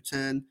Calvert-Lewin's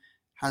return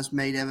has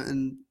made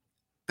Everton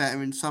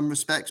better in some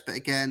respects, but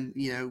again,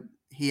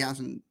 he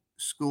hasn't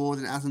scored,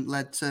 and it hasn't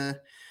led to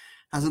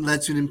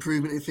an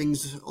improvement in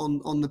things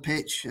on the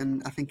pitch.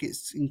 And I think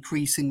it's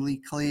increasingly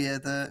clear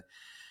that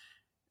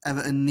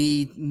Everton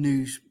need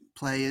new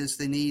players.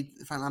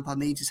 Frank Lampard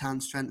needs his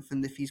hand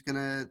strengthened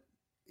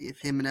if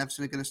him and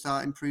Everton are going to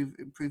start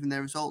improving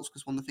their results.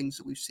 Because one of the things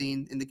that we've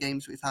seen in the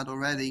games that we've had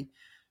already,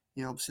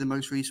 obviously the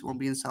most recent one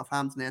being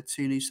Southampton, they had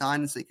 2 new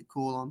signings they could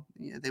call on.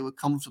 They were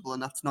comfortable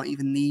enough to not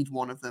even need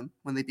one of them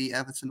when they beat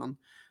Everton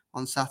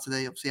on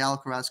Saturday. Obviously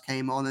Alcaraz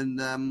came on, and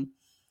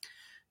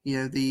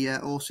the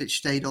Orsic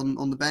stayed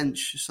on the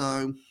bench.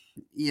 So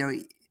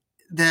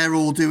they're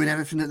all doing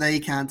everything that they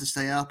can to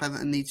stay up.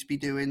 Everton needs to be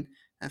doing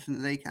everything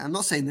that they can. I'm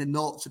not saying they're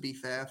not, to be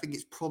fair. I think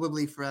it's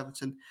probably for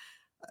Everton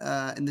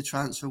in the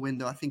transfer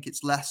window. I think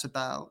it's less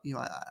about,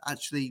 I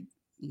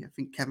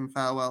think Kevin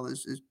Farwell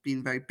has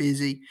been very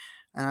busy,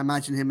 and I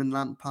imagine him and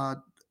Lampard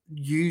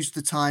used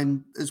the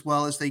time as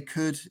well as they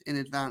could in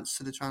advance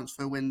to the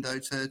transfer window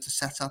to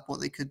set up what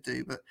they could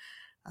do. But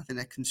I think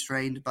they're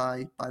constrained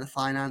by the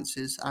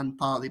finances and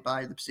partly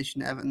by the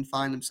position that Everton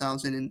find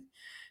themselves in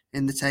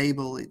the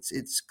table.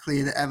 It's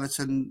clear that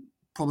Everton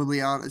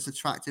probably aren't as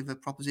attractive a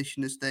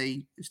proposition as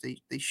they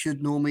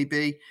should normally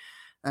be,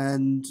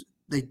 and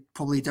they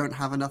probably don't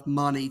have enough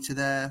money to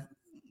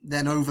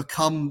then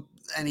overcome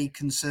any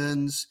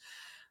concerns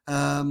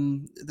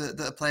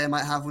that a player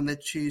might have when they're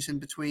choosing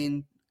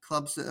between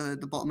clubs that are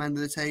at the bottom end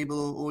of the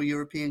table or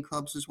European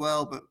clubs as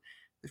well. But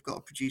they've got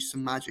to produce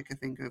some magic, I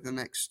think, over the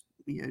next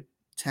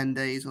 10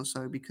 days or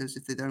so, because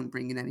if they don't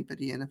bring in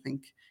anybody in, I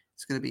think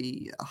it's going to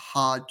be a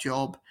hard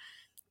job.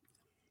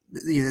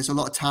 There's a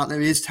lot of talent.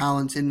 There is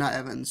talent in that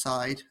Everton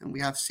side, and we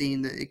have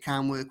seen that it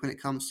can work when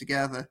it comes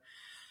together.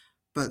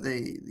 But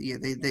they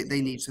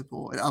need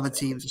support. And other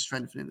teams are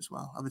strengthening as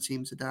well. Other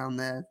teams are down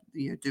there,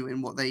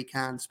 doing what they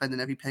can, spending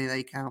every penny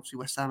they can. Obviously,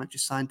 West Ham have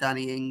just signed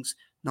Danny Ings.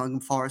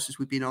 Nottingham Forest, as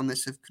we've been on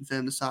this, have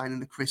confirmed the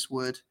signing of Chris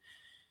Wood.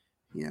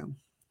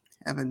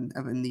 Everton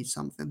needs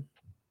something.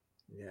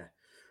 Yeah.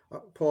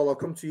 Paul, I'll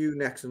come to you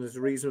next, and there's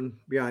a reason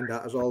behind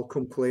that, as I'll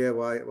come clear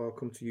why. Well, I'll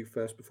come to you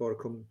first before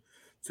I come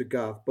to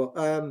Gav. But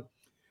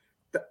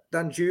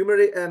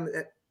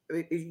Danjuma,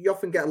 you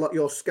often get a lot of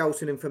your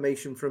scouting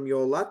information from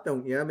your lad,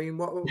 don't you? I mean,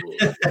 what info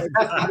in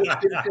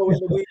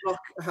the Wheelock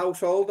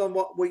household on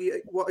what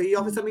he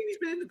offers? I mean, he's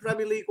been in the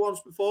Premier League once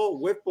before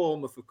with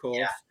Bournemouth, of course.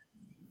 Yeah.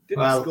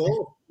 Didn't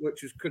score,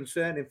 which was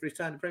concerning for his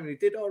time in the Premier League.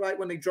 Did all right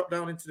when they dropped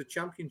down into the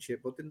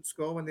Championship, but didn't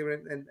score when they were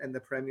in the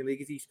Premier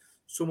League. Is he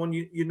someone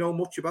you know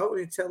much about?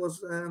 Can you tell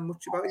us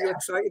much about? Are you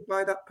excited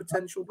by that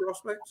potential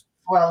prospect?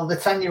 Well, the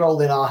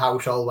 10-year-old in our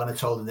household, when I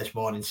told him this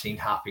morning, seemed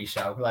happy.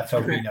 So let's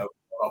hope he knows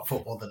about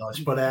football than us.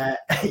 But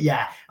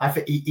yeah, I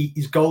think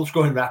his goal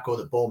scoring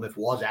record at Bournemouth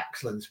was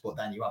excellent. But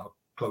then you have a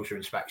closer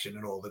inspection,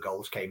 and all the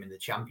goals came in the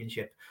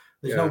Championship.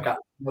 There's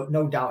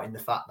no doubt in the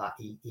fact that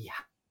he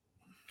had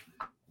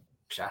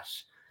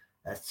success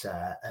at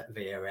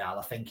Villarreal.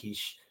 I think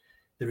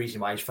the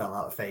reason why he's fallen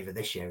out of favour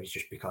this year is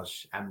just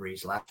because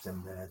Emery's left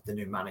and the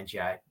new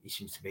manager, he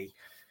seems to be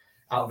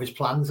out of his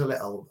plans a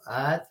little.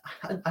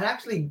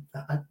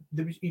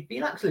 He's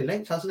been actually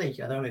linked, hasn't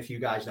he? I don't know if you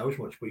guys know as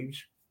much, but he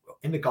was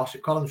in the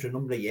gossip columns for a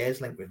number of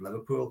years linked with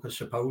Liverpool because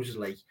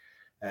supposedly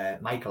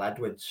Michael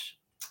Edwards,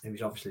 who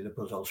was obviously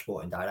Liverpool's old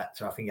sporting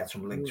director, I think he had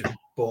some links with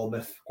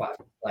Bournemouth. Quite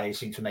a few players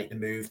seemed to make the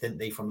move, didn't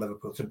they, from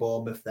Liverpool to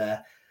Bournemouth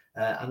there.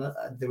 And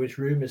there was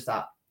rumours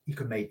that he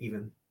could make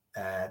the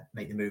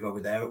move over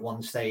there at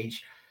one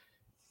stage.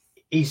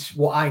 He's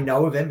what I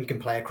know of him. He can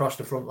play across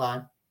the front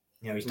line.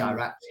 You know, he's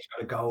direct. He's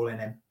got a goal in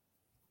him.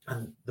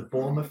 And the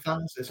Bournemouth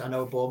fans, I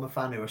know a Bournemouth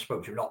fan who I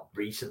spoke to not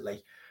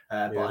recently,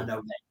 but I know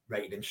they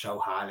rated him so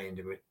highly and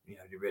they were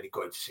really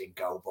good to see him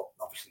go. But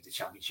obviously the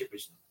Championship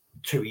was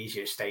too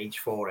easy a stage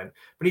for him.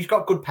 But he's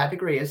got good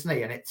pedigree, isn't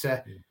he? And it's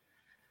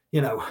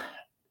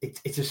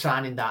it's a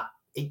signing that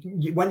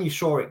when you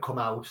saw it come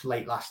out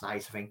late last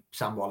night, I think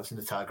Sam Wallace in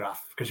the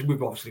Telegraph, because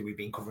we've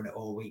been covering it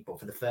all week,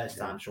 but for the first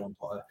time, someone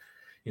put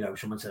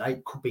someone said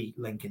it could be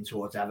linking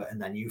towards Everton.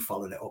 Then you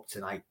followed it up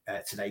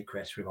today,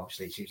 Chris. With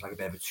obviously it seems like a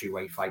bit of a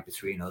two-way fight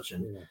between us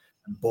and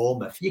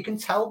Bournemouth. You can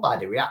tell by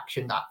the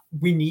reaction that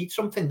we need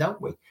something,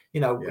 don't we?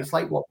 It's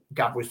like what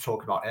Gav was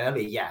talking about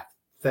earlier. Yeah,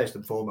 first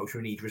and foremost,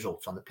 we need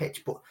results on the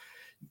pitch, but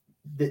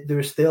there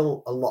is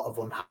still a lot of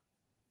unhappy.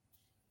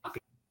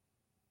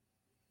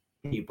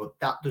 But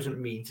that doesn't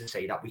mean to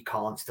say that we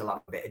can't still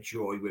have a bit of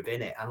joy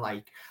within it. And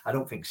I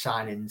don't think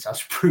signings,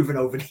 as proven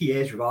over the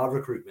years with our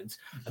recruitment,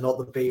 are not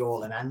the be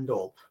all and end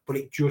all. But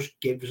it just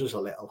gives us a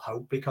little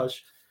hope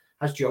because,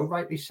 as Joe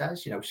rightly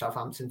says,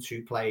 Southampton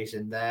 2 players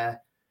in there.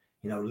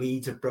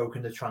 Leeds have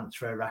broken the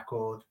transfer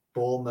record.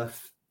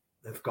 Bournemouth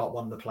have got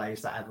one of the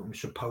players that everyone was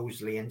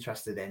supposedly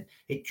interested in.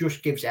 It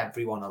just gives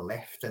everyone a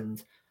lift,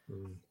 and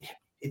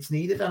it's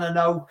needed. And I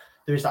know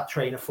there is that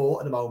train of thought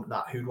at the moment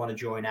that who'd want to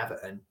join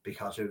Everton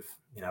because of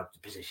the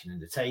position in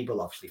the table.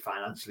 Obviously,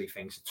 financially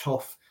things are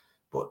tough,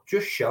 but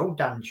just show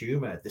Dan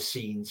Juma the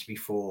scenes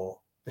before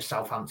the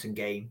Southampton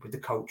game with the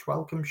coach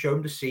welcome. Show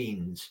him the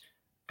scenes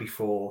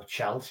before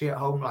Chelsea at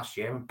home last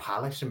year and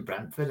Palace and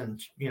Brentford,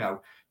 and you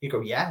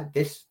go, yeah,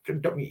 this.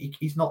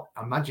 He's not.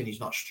 I imagine he's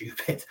not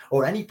stupid,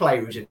 or any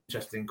player who's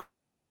interested in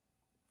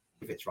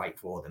if it's right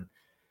for them.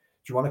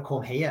 Do you want to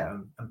come here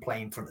and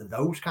play in front of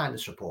those kind of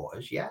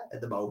supporters? Yeah,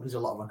 at the moment, there's a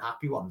lot of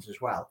unhappy ones as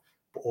well.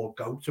 Or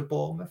go to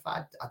Bournemouth.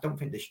 I don't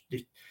think this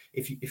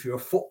if you're a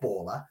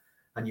footballer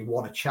and you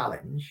want a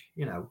challenge,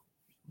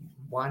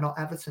 why not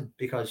Everton?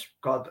 Because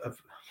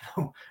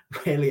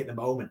really at the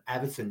moment,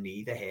 Everton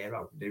need a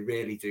hero. They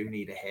really do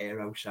need a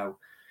hero. So,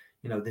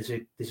 there's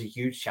a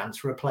huge chance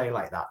for a player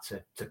like that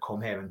to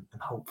come here and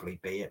hopefully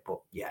be it. But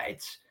yeah,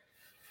 it's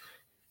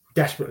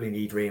desperately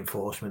need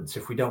reinforcements.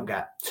 If we don't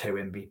get to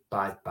him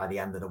by the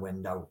end of the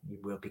window, we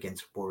will begin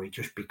to worry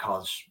just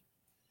because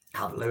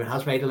Calvert-Lewin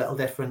has made a little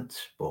difference.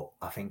 But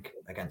I think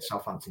against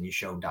Southampton, you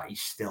showed that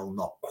he's still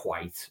not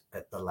quite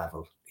at the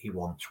level he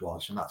once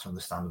was. And that's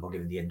understandable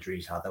given the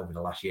injuries he's had over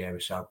the last year or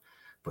so.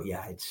 But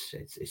yeah, it's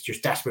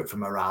just desperate for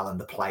morale, and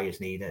the players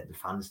need it, the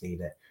fans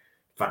need it.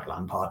 Frank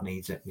Lampard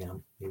needs it.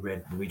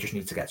 We just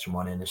need to get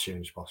someone in as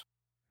soon as possible.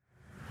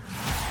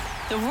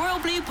 The Royal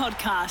Blue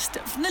Podcast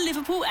from the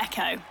Liverpool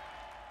Echo.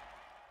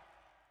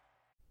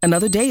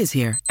 Another day is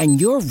here, and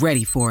you're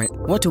ready for it.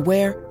 What to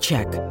wear?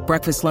 Check.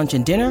 Breakfast, lunch,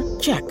 and dinner?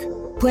 Check.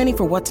 Planning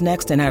for what's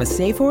next and how to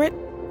save for it?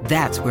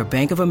 That's where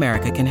Bank of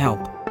America can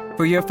help.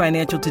 For your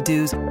financial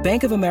to-dos,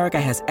 Bank of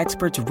America has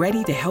experts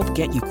ready to help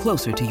get you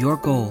closer to your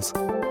goals.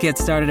 Get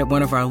started at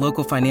one of our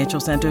local financial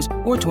centers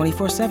or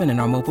 24/7 in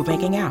our mobile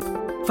banking app.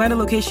 Find a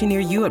location near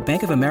you at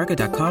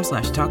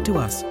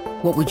bankofamerica.com/talktous.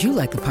 What would you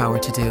like the power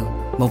to do?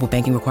 Mobile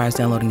banking requires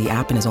downloading the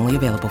app and is only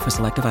available for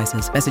select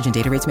devices. Message and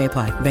data rates may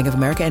apply. Bank of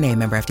America NA,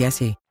 member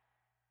FDIC.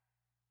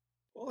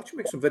 Well, actually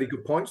make some very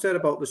good points there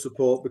about the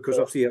support, because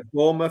obviously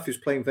Bournemouth is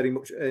playing very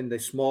much in the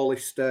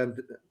smallest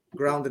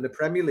ground in the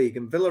Premier League,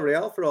 and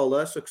Villarreal, for all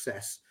their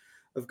success,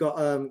 have got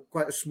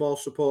quite a small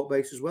support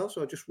base as well.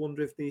 So I just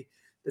wonder if the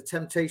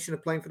temptation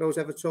of playing for those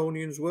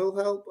Evertonians will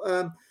help.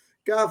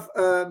 Gav,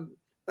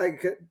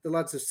 like the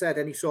lads have said,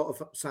 any sort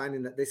of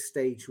signing at this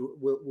stage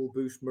will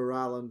boost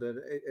morale, and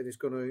it is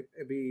going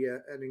to be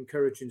an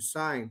encouraging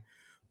sign.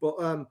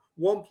 But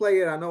one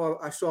player I know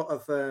I sort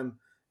of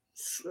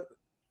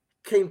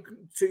came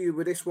to you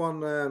with this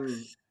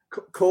one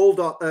called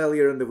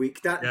earlier in the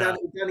week.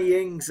 Danny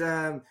Ings,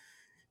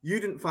 you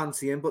didn't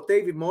fancy him, but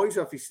David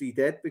Moyes obviously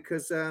did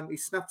because he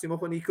snapped him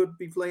up and he could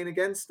be playing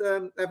against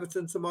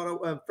Everton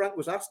tomorrow. Frank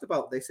was asked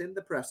about this in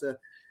the presser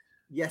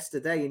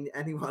yesterday, and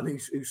anyone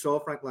who saw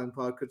Frank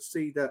Lampard could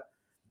see that.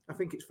 I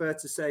think it's fair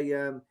to say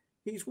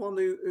he's one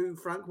who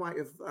Frank might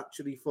have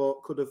actually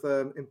thought could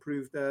have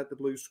improved the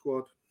Blues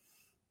squad.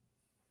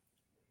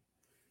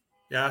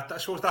 Yeah,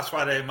 that's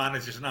why they're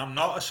managers, and I'm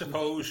not, I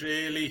suppose,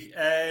 really.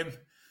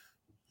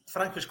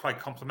 Frank was quite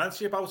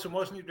complimentary about him,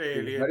 wasn't he,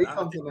 really? Very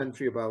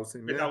complimentary about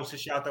him, without a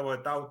shadow of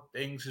a doubt.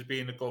 Ings has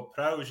been a good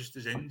pro. It was just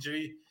his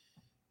injury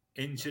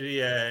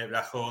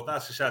record.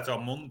 As I said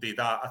on Monday,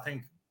 that I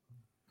think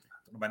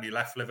when he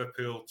left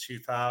Liverpool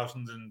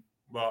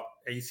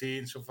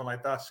 2018, something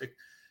like that,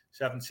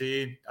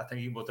 17, I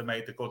think he would have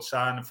made a good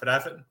signing for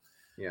Everton.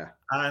 Yeah.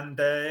 And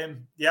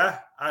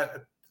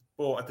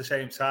but at the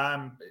same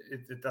time,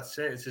 that's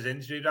it. It's his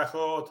injury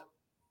record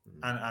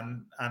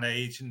and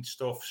age and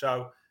stuff.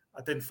 So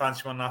I didn't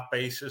fancy him on that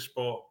basis,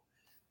 but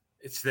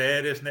it's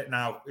there, isn't it?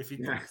 Now, if he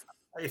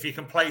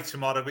can play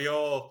tomorrow, we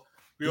all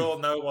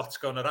know what's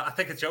going to happen. I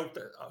think a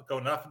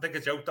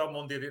joke on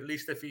Monday. At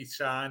least if he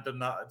signed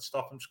and that, it'd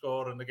stop him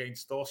scoring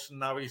against us. And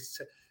now he's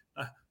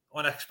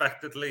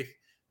unexpectedly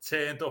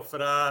turned up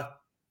for our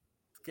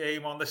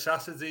game on the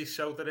Saturday.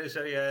 So there is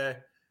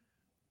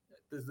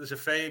there's a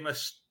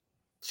famous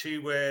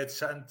two-word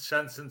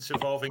sentence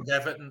involving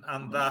Everton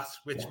and that,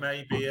 which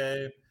may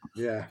be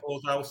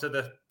pulled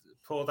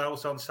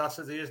out on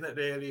Saturday, isn't it?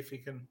 Really, if he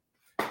can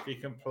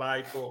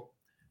play, but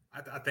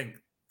I think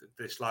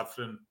this lad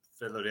from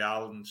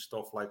Villarreal and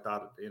stuff like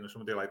that,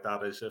 somebody like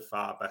that is a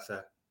far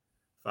better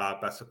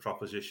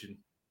proposition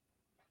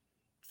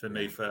for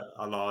me for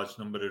a large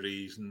number of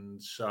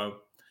reasons.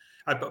 So,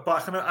 but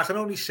I can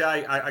only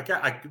say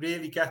I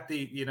really get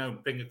the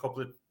bring a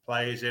couple of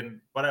players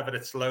in, whatever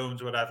it's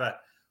loans or whatever.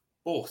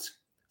 But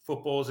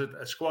football's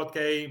a squad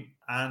game,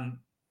 and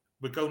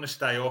we're going to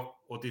stay up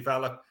or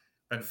develop.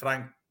 And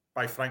Frank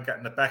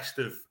getting the best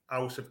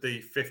out of the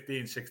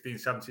 15, 16,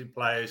 17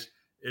 players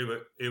who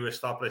were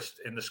established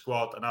in the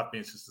squad and have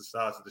been since the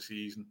start of the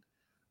season.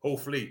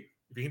 Hopefully,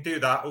 if you can do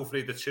that,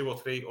 hopefully the 2 or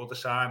 3 other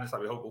signings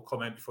that we hope will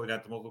come in before the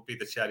end of the month will be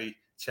the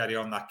cherry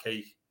on that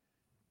cake.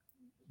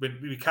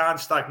 We can't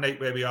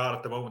stagnate where we are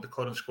at the moment, the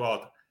current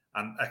squad,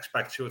 and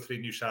expect 2 or 3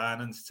 new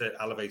signings to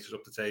elevate us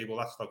up the table.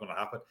 That's not going to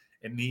happen.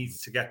 It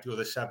needs to get the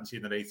other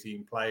 17 or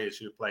 18 players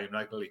who are playing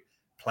regularly,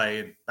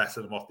 playing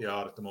better than what they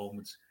are at the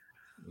moment.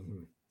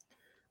 Mm-hmm.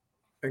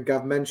 And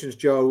Gav mentions,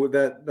 Joe,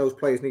 that those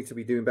players need to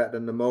be doing better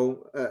than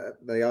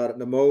they are at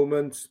the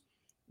moment.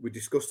 We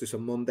discussed this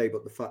on Monday,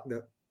 but the fact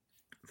that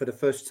for the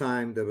first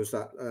time there was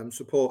that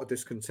supporter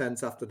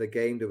discontent after the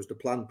game. There was the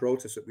planned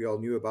protest that we all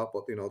knew about,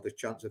 but the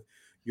chance of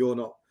you're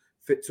not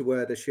fit to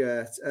wear the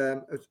shirt.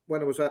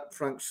 When I was at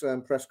Frank's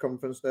press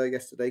conference there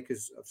yesterday,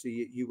 because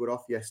obviously you were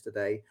off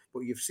yesterday,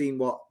 but you've seen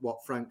what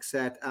Frank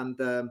said, and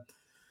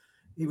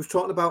he was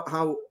talking about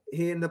how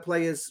he and the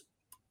players,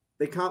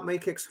 they can't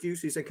make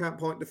excuses, they can't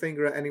point the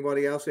finger at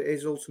anybody else. It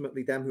is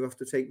ultimately them who have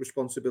to take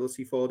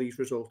responsibility for these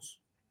results.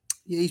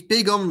 Yeah, he's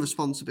big on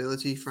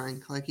responsibility,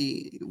 Frank. Like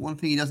one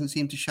thing he doesn't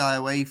seem to shy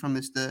away from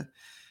is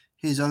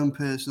his own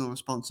personal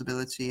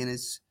responsibility and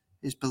his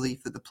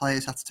belief that the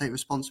players have to take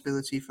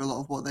responsibility for a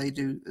lot of what they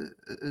do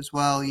as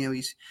well.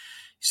 He's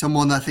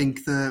someone, I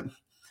think, that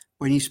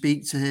when you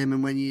speak to him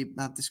and when you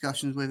have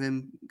discussions with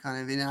him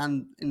kind of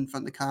in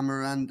front of the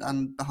camera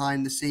and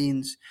behind the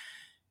scenes,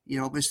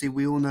 obviously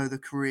we all know the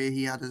career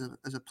he had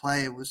as a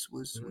player was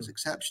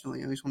exceptional.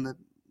 He's one of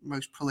the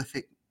most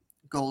prolific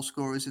goal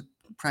scorers of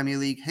Premier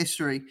League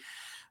history.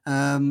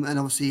 And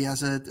obviously he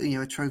has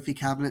a trophy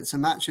cabinet to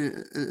match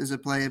as a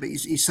player, but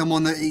he's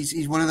someone that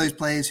he's one of those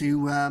players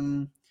who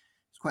is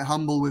quite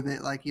humble with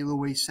it. Like he'll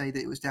always say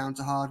that it was down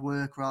to hard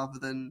work rather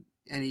than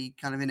any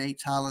kind of innate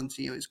talent.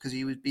 It's because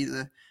he would be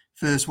the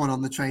first one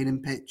on the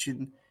training pitch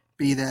and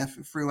be there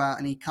throughout.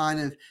 And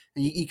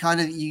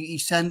you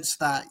sense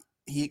that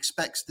he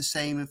expects the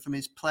same from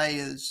his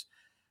players.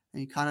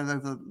 And you kind of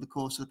over the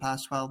course of the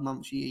past 12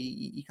 months,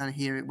 you kind of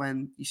hear it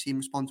when you see him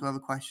respond to other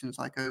questions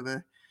like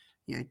over,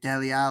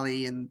 Dele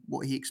Alli and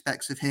what he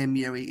expects of him.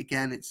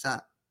 Again, it's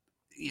that,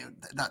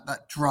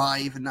 that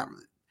drive and that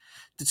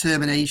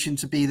determination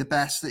to be the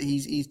best that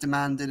he's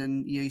demanded.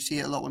 And you see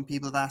it a lot when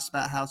people have asked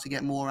about how to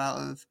get more out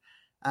of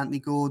Anthony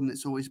Gordon.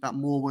 It's always about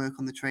more work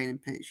on the training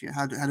pitch.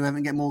 How do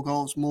Everton get more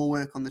goals? More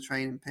work on the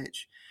training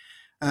pitch.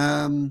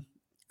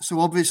 So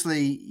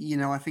obviously,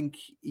 I think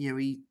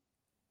he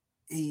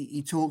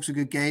talks a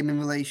good game in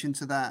relation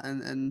to that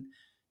and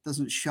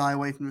doesn't shy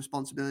away from the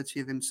responsibility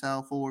of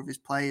himself or of his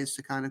players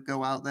to kind of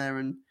go out there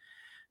and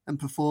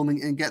perform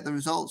and get the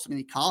results. I mean,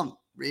 he can't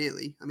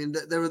really. I mean,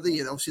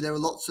 obviously there are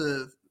lots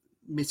of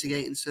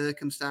mitigating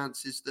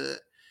circumstances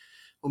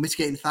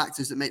mitigating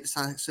factors that make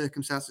the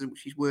circumstances in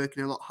which he's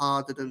working a lot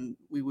harder than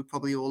we would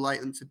probably all like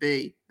them to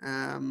be.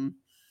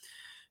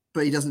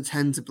 But he doesn't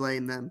tend to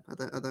blame them,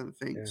 I don't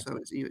think. Yeah. So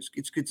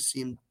it's good to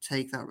see him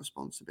take that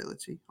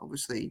responsibility.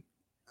 Obviously,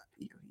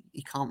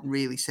 he can't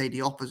really say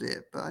the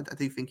opposite, but I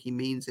do think he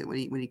means it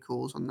when he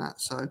calls on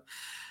that. So,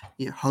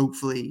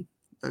 hopefully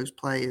those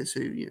players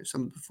who,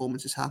 some of the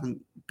performances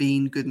haven't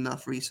been good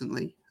enough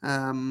recently,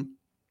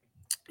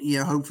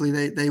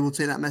 hopefully they will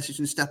take that message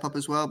and step up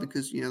as well,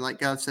 because, like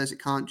Gav says,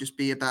 it can't just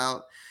be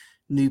about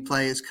new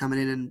players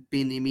coming in and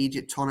being the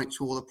immediate tonic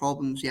to all the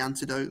problems, the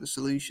antidote, the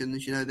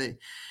solutions.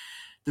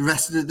 The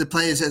rest of the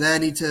players that there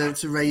need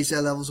to raise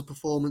their levels of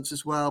performance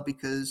as well,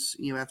 because,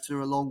 Everton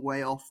are a long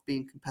way off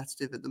being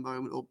competitive at the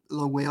moment, or a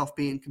long way off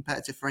being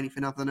competitive for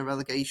anything other than a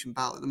relegation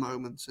battle at the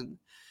moment. And,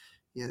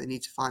 they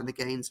need to find the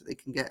gains that they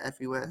can get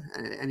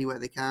anywhere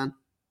they can.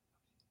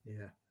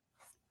 Yeah.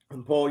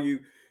 And Paul, you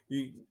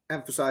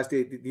emphasised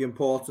the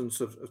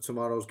importance of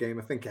tomorrow's game.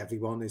 I think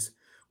everyone is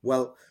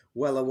well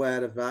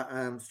aware of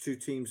that. Two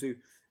teams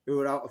who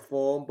are out of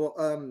form, but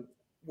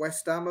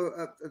West Ham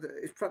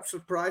it's perhaps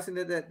surprising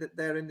that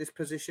they're in this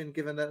position,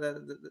 given that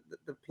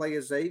the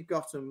players they've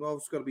got, and we've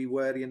always got to be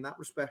wary in that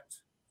respect.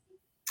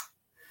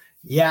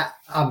 Yeah,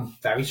 I'm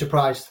very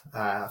surprised.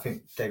 I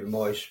think David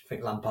Moyes,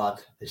 Lampard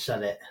has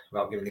said it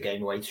about giving the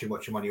game away too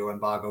much money or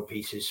embargo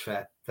pieces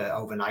for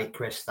overnight,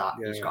 Chris, that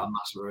he's got a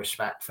massive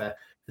respect for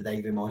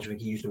David Moyes. I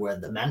think he used the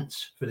word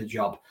immense for the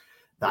job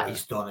that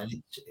he's done.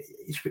 And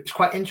it's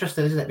quite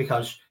interesting, isn't it?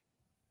 Because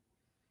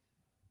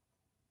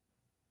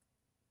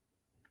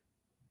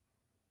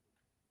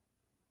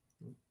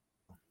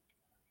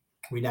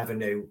we never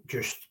knew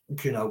just,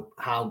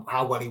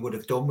 how well he would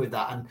have done with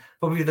that. And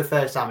probably the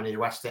first time in his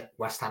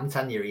West Ham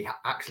tenure, he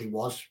actually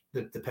was,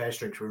 the purse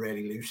strings were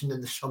really loosened in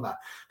the summer.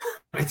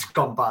 It's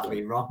gone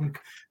badly wrong.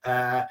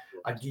 And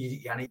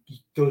it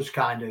does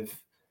kind of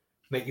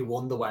make you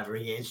wonder whether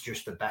he is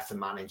just a better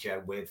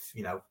manager with,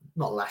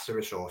 not lesser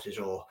resources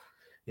or,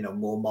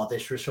 more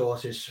modest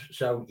resources.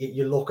 So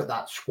you look at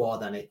that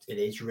squad and it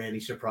is really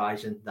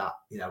surprising that,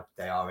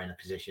 they are in a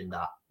position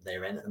that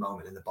they're in at the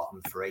moment in the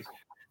bottom three.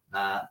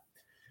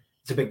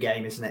 It's a big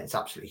game, isn't it? It's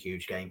absolutely a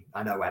huge game.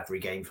 I know every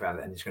game for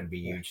Everton is going to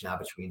be huge now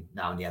between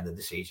now and the end of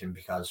the season,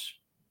 because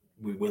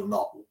we will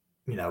not,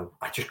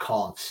 I just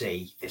can't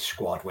see this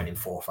squad winning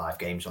 4 or 5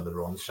 games on the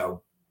run.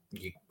 So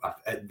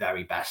at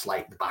very best,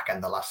 like the back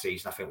end of last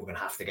season, I think we're going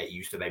to have to get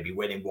used to maybe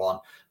winning 1,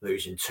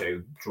 losing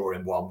 2,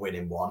 drawing 1,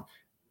 winning 1,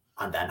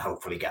 and then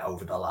hopefully get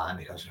over the line,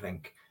 because I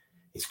think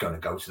it's going to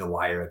go to the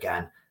wire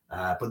again.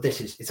 But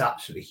it's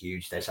absolutely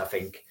huge. I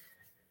think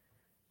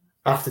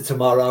after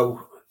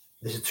tomorrow,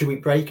 there's a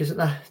 2-week break, isn't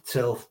there,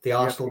 till the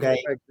Arsenal game?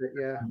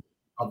 Yeah.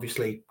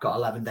 Obviously, got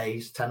 11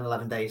 days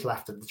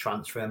left of the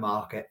transfer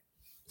market.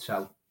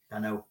 So I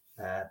know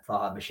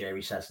Farhad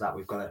Moshiri says that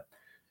we've got to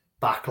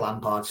back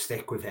Lampard,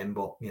 stick with him.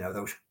 But,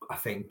 those, I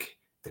think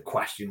the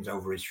questions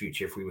over his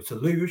future, if we were to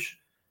lose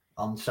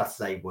on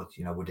Saturday,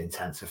 would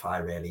intensify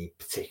really,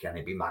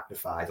 particularly be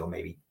magnified or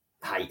maybe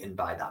heightened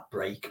by that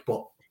break.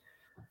 But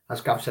as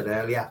Gav said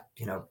earlier,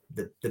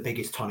 the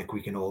biggest tonic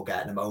we can all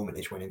get at the moment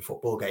is winning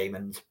football game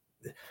and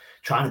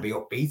trying to be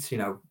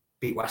upbeat,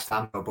 beat West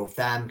Ham above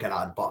them, get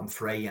out of the bottom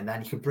 3, and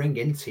then you can bring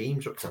in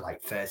teams up to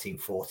like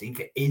 13th, 14th.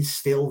 It is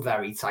still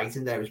very tight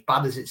in there, as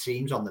bad as it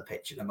seems on the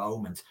pitch at the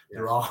moment. Yeah.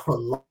 There are a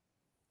lot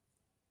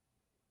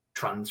to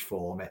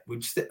transform it.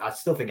 I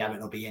still think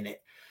Everton will be in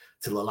it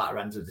till the latter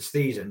end of the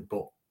season,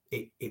 but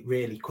it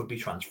really could be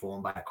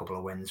transformed by a couple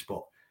of wins.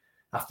 But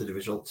after the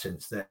results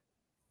since the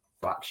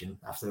action,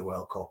 after the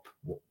World Cup,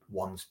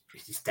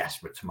 it's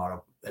desperate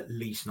tomorrow, at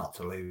least not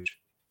to lose.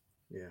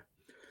 Yeah.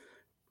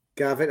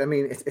 Gavin, I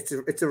mean,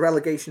 it's a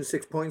relegation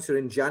 6-pointer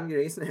in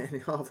January, isn't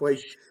it? Halfway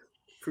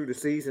through the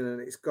season,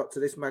 and it's got to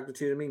this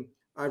magnitude. I mean,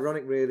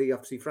 ironic, really.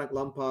 Obviously, Frank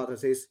Lampard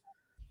has his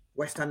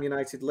West Ham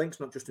United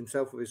links, not just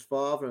himself with his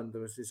father, and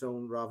there was his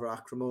own rather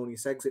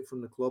acrimonious exit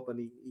from the club. And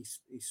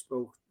he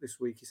spoke this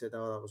week. He said,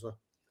 "Oh, that was a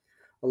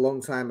long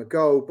time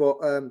ago." But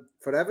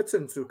for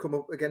Everton to come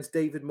up against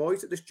David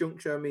Moyes at this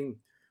juncture, I mean,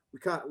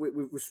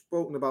 we've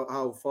spoken about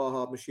how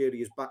Farhad Moshiri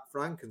has backed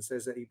Frank and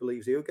says that he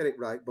believes he'll get it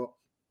right, but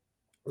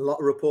a lot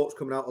of reports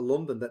coming out of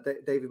London that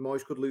David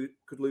Moyes could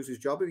lose his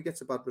job if he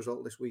gets a bad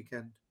result this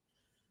weekend.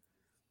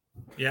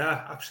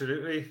 Yeah,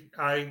 absolutely.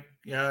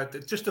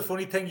 Just a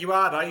funny thing, you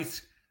are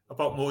right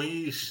about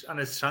Moyes and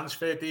his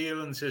transfer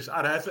dealings is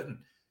at Everton.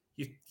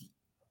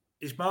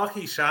 His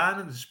marquee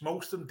signings,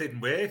 most of them didn't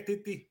work,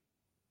 did they?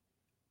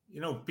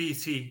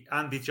 Beattie,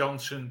 Andy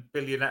Johnson,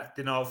 Billy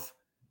Letdinov,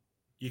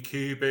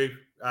 Yakubu,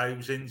 who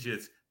was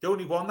injured. The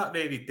only one that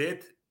really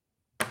did,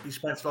 he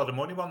spent a lot of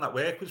money on that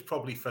work, was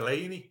probably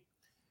Fellaini.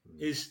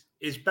 His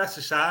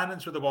better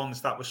signings were the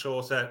ones that were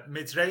sort of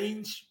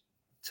mid-range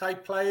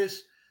type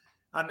players.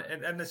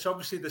 And it's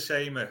obviously the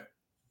same at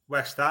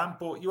West Ham.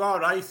 But you are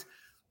right,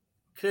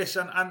 Chris,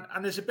 and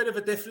there's a bit of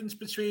a difference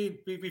between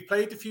we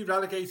played a few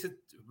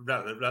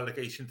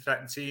relegation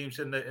threatened teams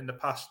in the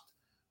past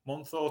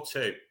month or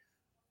two.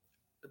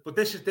 But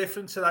this is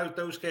different to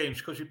those games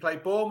because we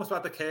played Bournemouth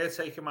with the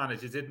caretaker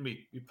manager, didn't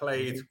we? We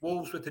played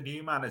Wolves with the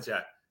new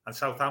manager and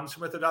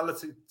Southampton with a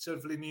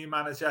relatively new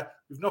manager.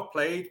 We've not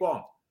played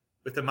one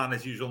with the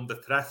manager who's under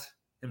threat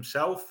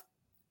himself.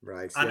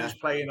 Right. And who's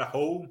playing at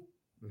home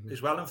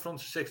as well in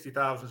front of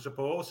 60,000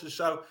 supporters.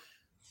 So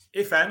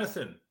if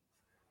anything,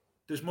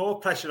 there's more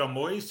pressure on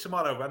Moyes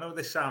tomorrow. I know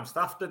this sounds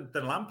daft than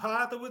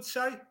Lampard, I would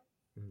say,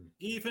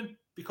 even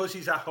because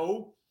he's at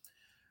home.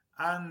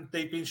 And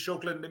they've been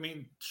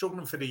struggling,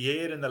 struggling for the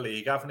year in the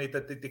league, haven't they?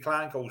 The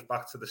decline goes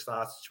back to the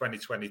start of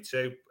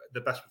 2022.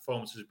 The best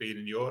performances have been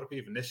in Europe,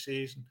 even this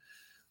season.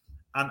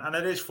 And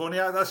it is funny,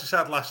 as I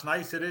said last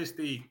night, it is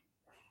the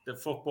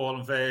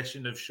footballing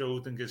version of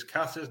Schrodinger's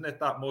cat, isn't it?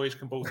 That Moyes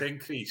can both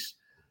increase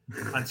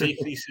and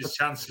decrease his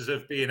chances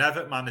of being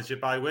Everton manager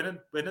by winning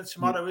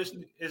tomorrow,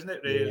 isn't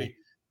it, really?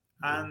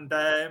 Yeah.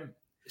 And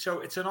so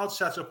it's an odd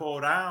setup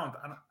all round.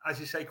 And as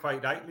you say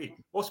quite rightly,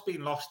 what's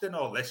been lost in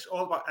all this?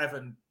 All about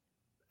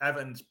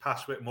Evans'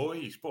 pass with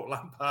Moyes, but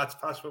Lampard's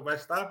pass with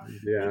West Ham.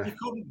 Yeah. You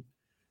couldn't,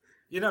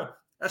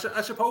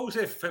 I suppose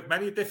if for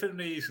many different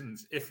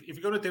reasons, if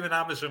you're going to do an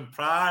Amazon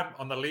Prime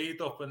on the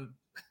lead up and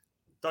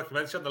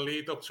documentary on the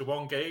lead up to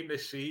one game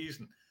this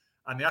season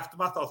and the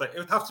aftermath of it, it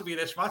would have to be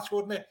this match,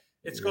 wouldn't it?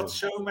 It's got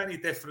so many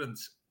different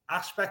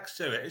aspects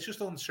to it. It's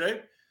just untrue.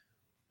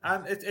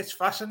 And it's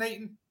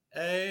fascinating.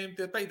 They're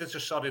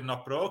just sorry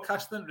not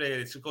broadcasting,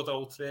 really. It's a good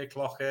old 3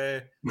 o'clock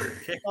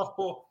kickoff.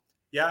 But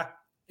yeah,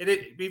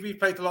 we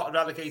played a lot of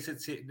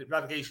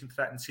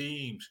relegation-threatened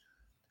teams.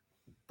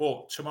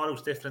 But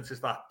tomorrow's difference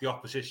is that the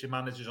opposition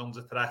manager's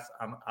under threat,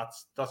 and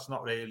that's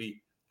not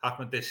really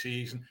happened this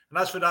season. And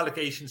as for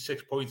relegation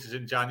 6-pointers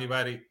in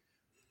January,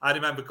 I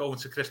remember going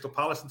to Crystal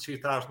Palace in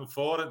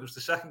 2004, and it was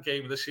the second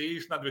game of the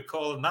season, and we're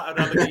calling that a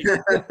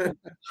relegation.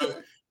 So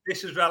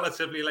this is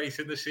relatively late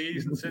in the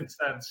season since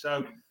then.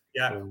 So,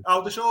 yeah.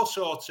 Oh, there's all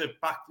sorts of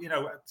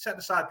setting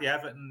aside the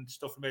Everton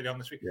stuff from earlier on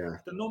this week. Yeah.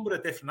 The number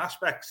of different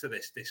aspects to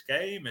this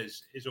game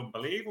is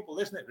unbelievable,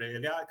 isn't it,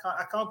 really?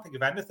 I can't think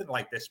of anything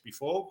like this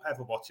before,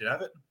 ever watching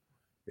Everton.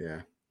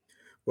 Yeah.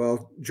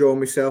 Well, Joe and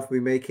myself will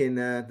be making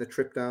the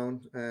trip down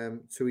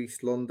to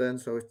East London.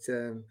 So it's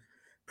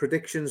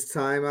predictions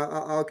time.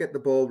 I'll get the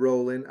ball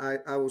rolling.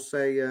 I will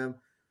say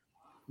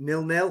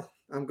 0-0.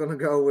 I'm going to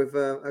go with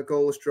a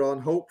goalless draw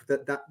and hope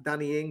that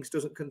Danny Ings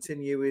doesn't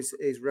continue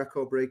his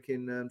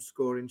record-breaking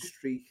scoring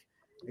streak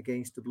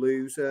against the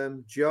Blues.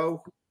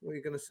 Joe, what are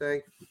you going to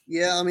say?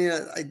 Yeah, I mean,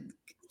 I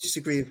just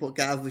agree with what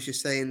Gav was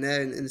just saying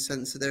there in the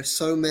sense that there are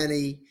so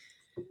many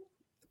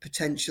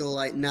potential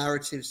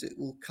narratives that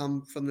will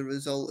come from the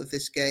result of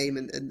this game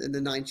and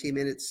the 90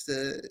 minutes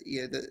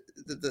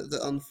that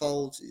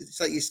unfolds.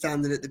 It's like you're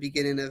standing at the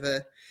beginning of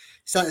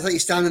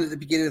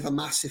a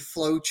massive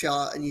flow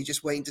chart and you're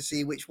just waiting to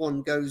see which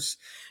one goes,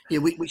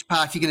 which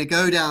path you're going to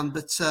go down.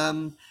 But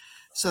so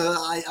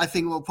I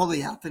think what will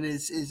probably happen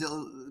is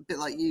a bit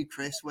like you,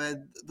 Chris,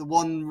 where the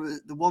one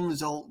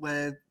result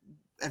where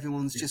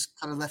everyone's just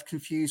kind of left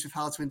confused with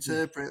how to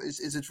interpret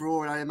is a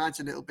draw, and I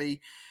imagine it'll be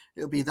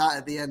that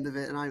at the end of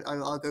it. And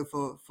I'll go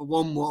for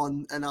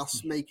 1-1 and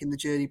us making the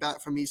journey back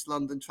from East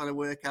London, trying to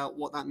work out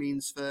what that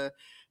means for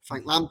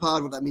Frank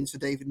Lampard, what that means for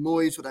David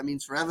Moyes, what that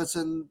means for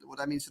Everton, what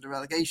that means for the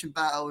relegation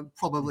battle, and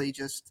probably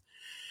just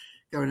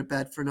going to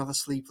bed for another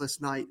sleepless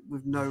night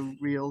with no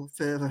real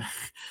further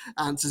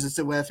answers as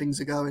to where things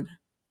are going.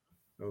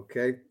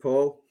 Okay,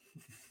 Paul?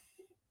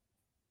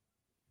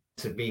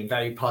 To being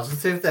very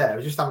positive there. I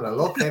was just having a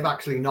look. They've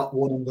actually not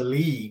won in the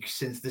league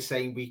since the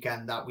same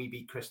weekend that we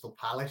beat Crystal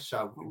Palace.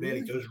 So it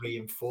really does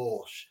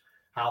reinforce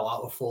how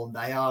out of form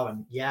they are.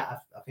 And yeah,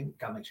 I think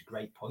Gav makes a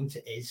great point.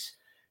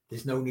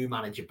 There's no new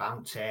manager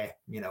bounce here.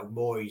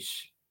 Moyes,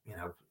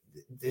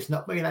 there's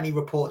not been any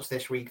reports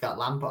this week that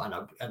Lampard,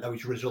 and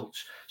those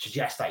results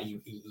suggest that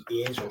he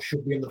is or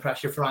should be under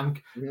pressure,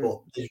 Frank.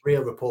 But there's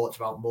real reports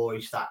about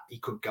Moyes that he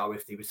could go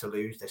if they were to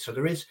lose this. So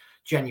there is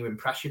genuine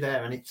pressure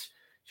there. And it's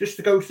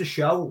just goes to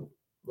show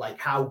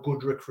how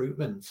good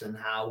recruitment and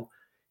how,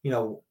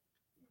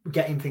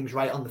 getting things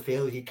right on the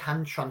field, you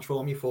can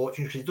transform your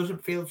fortunes, because it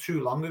doesn't feel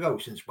too long ago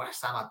since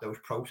West Ham had those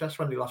protests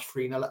when they lost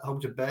 3-0 at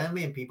home to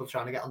Burnley and people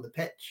trying to get on the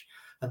pitch.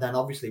 And then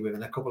obviously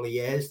within a couple of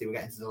years, they were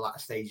getting to the latter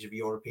stages of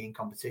European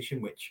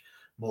competition, which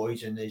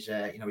Moyes and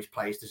his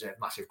players deserve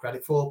massive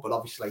credit for. But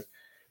obviously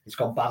it's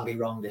gone badly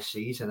wrong this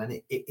season,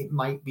 and it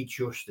might be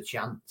just a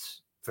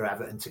chance for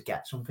Everton to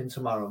get something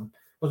tomorrow.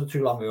 It wasn't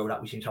too long ago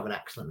that we seem to have an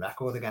excellent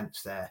record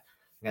against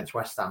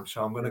West Ham.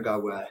 So I'm going to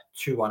go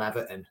 2-1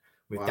 Everton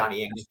with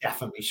Danny Ings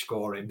definitely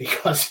scoring,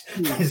 because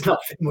there's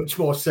nothing much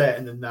more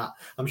certain than that.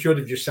 I'm sure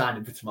they've just signed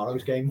him for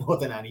tomorrow's game more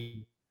than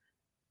any.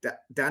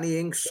 Danny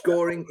Ings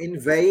scoring in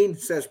vain,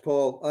 says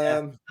Paul.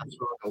 That's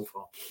what I'll go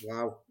for.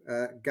 Wow.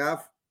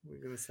 Gav, what are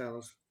you going to tell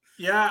us?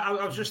 Yeah,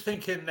 I was just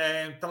thinking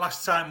the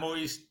last time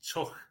Moyes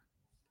took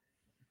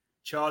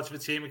charge of the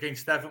team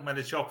against Everton when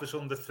the job was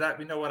under threat,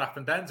 we know what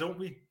happened then, don't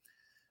we?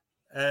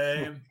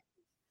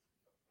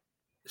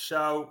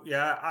 So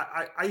yeah,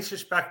 I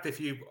suspect if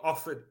you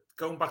offered,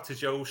 going back to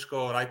Joe's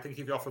score, I think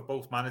if you offer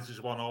both managers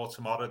 1-1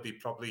 tomorrow, they'd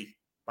probably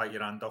bite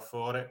your hand off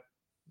for it.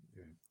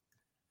 Yeah.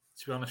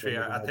 To be honest with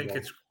you,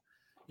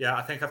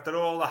 I think after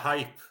all the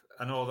hype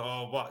and all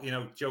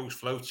Joe's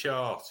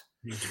flowchart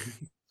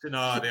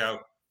scenario,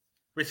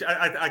 which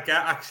I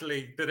get,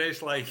 actually, there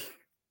is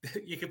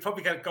you could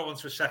probably go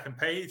onto a second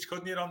page,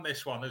 couldn't you, on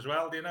this one as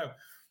well,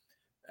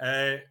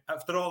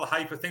 After all the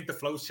hype, I think the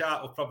flow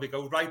chart will probably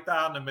go right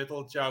down the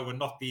middle, Joe, and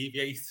not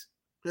deviate.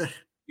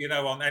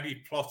 On any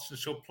plots and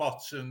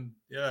subplots, and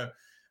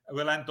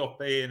we'll end up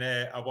being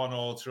a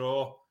 1-1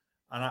 draw.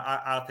 And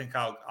I think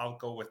I'll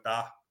go with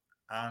that.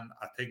 And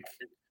I think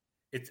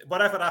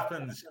whatever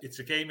happens, it's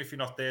a game if you're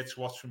not there to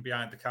watch from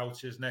behind the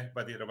couch, isn't it?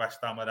 Whether you're a West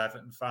Ham or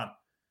Everton fan.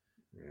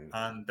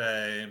 Yeah. And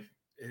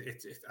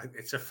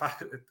it's a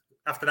fact.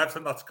 After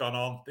everything that's gone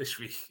on this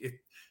week,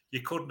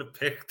 you couldn't have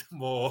picked a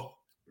more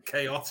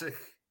chaotic,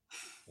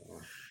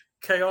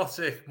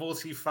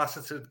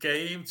 multifaceted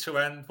game to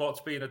end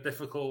what's been a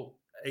difficult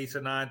 8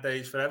 or 9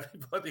 days for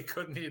everybody,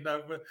 couldn't you?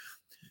 But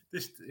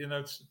this,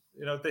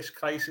 this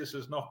crisis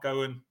is not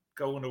going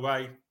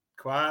away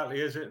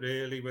quietly, is it?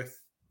 Really,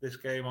 with this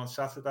game on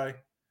Saturday.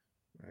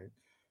 Right.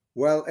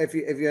 Well, if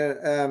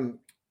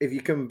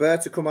you can bear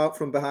to come out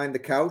from behind the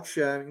couch,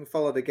 you can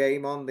follow the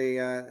game on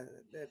the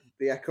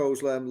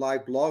Echoes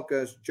live blog.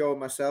 As Joe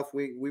and myself,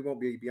 we won't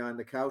be behind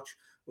the couch.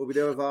 We'll be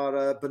there with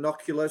our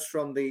binoculars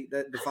from the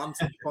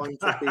vantage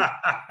point of the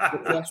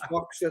press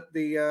box at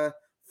the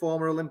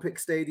former Olympic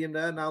Stadium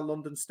there, now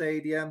London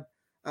Stadium.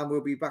 And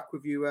we'll be back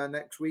with you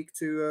next week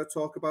to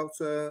talk about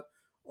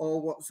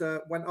all what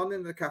went on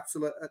in the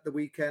capital at the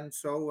weekend.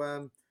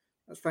 So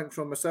that's thanks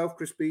from myself,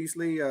 Chris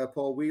Beasley,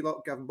 Paul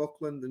Wheelock, Gavin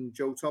Buckland and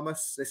Joe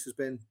Thomas. This has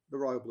been the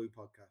Royal Blue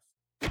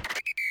Podcast.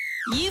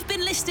 You've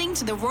been listening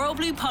to the Royal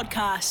Blue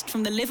Podcast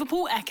from the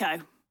Liverpool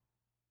Echo.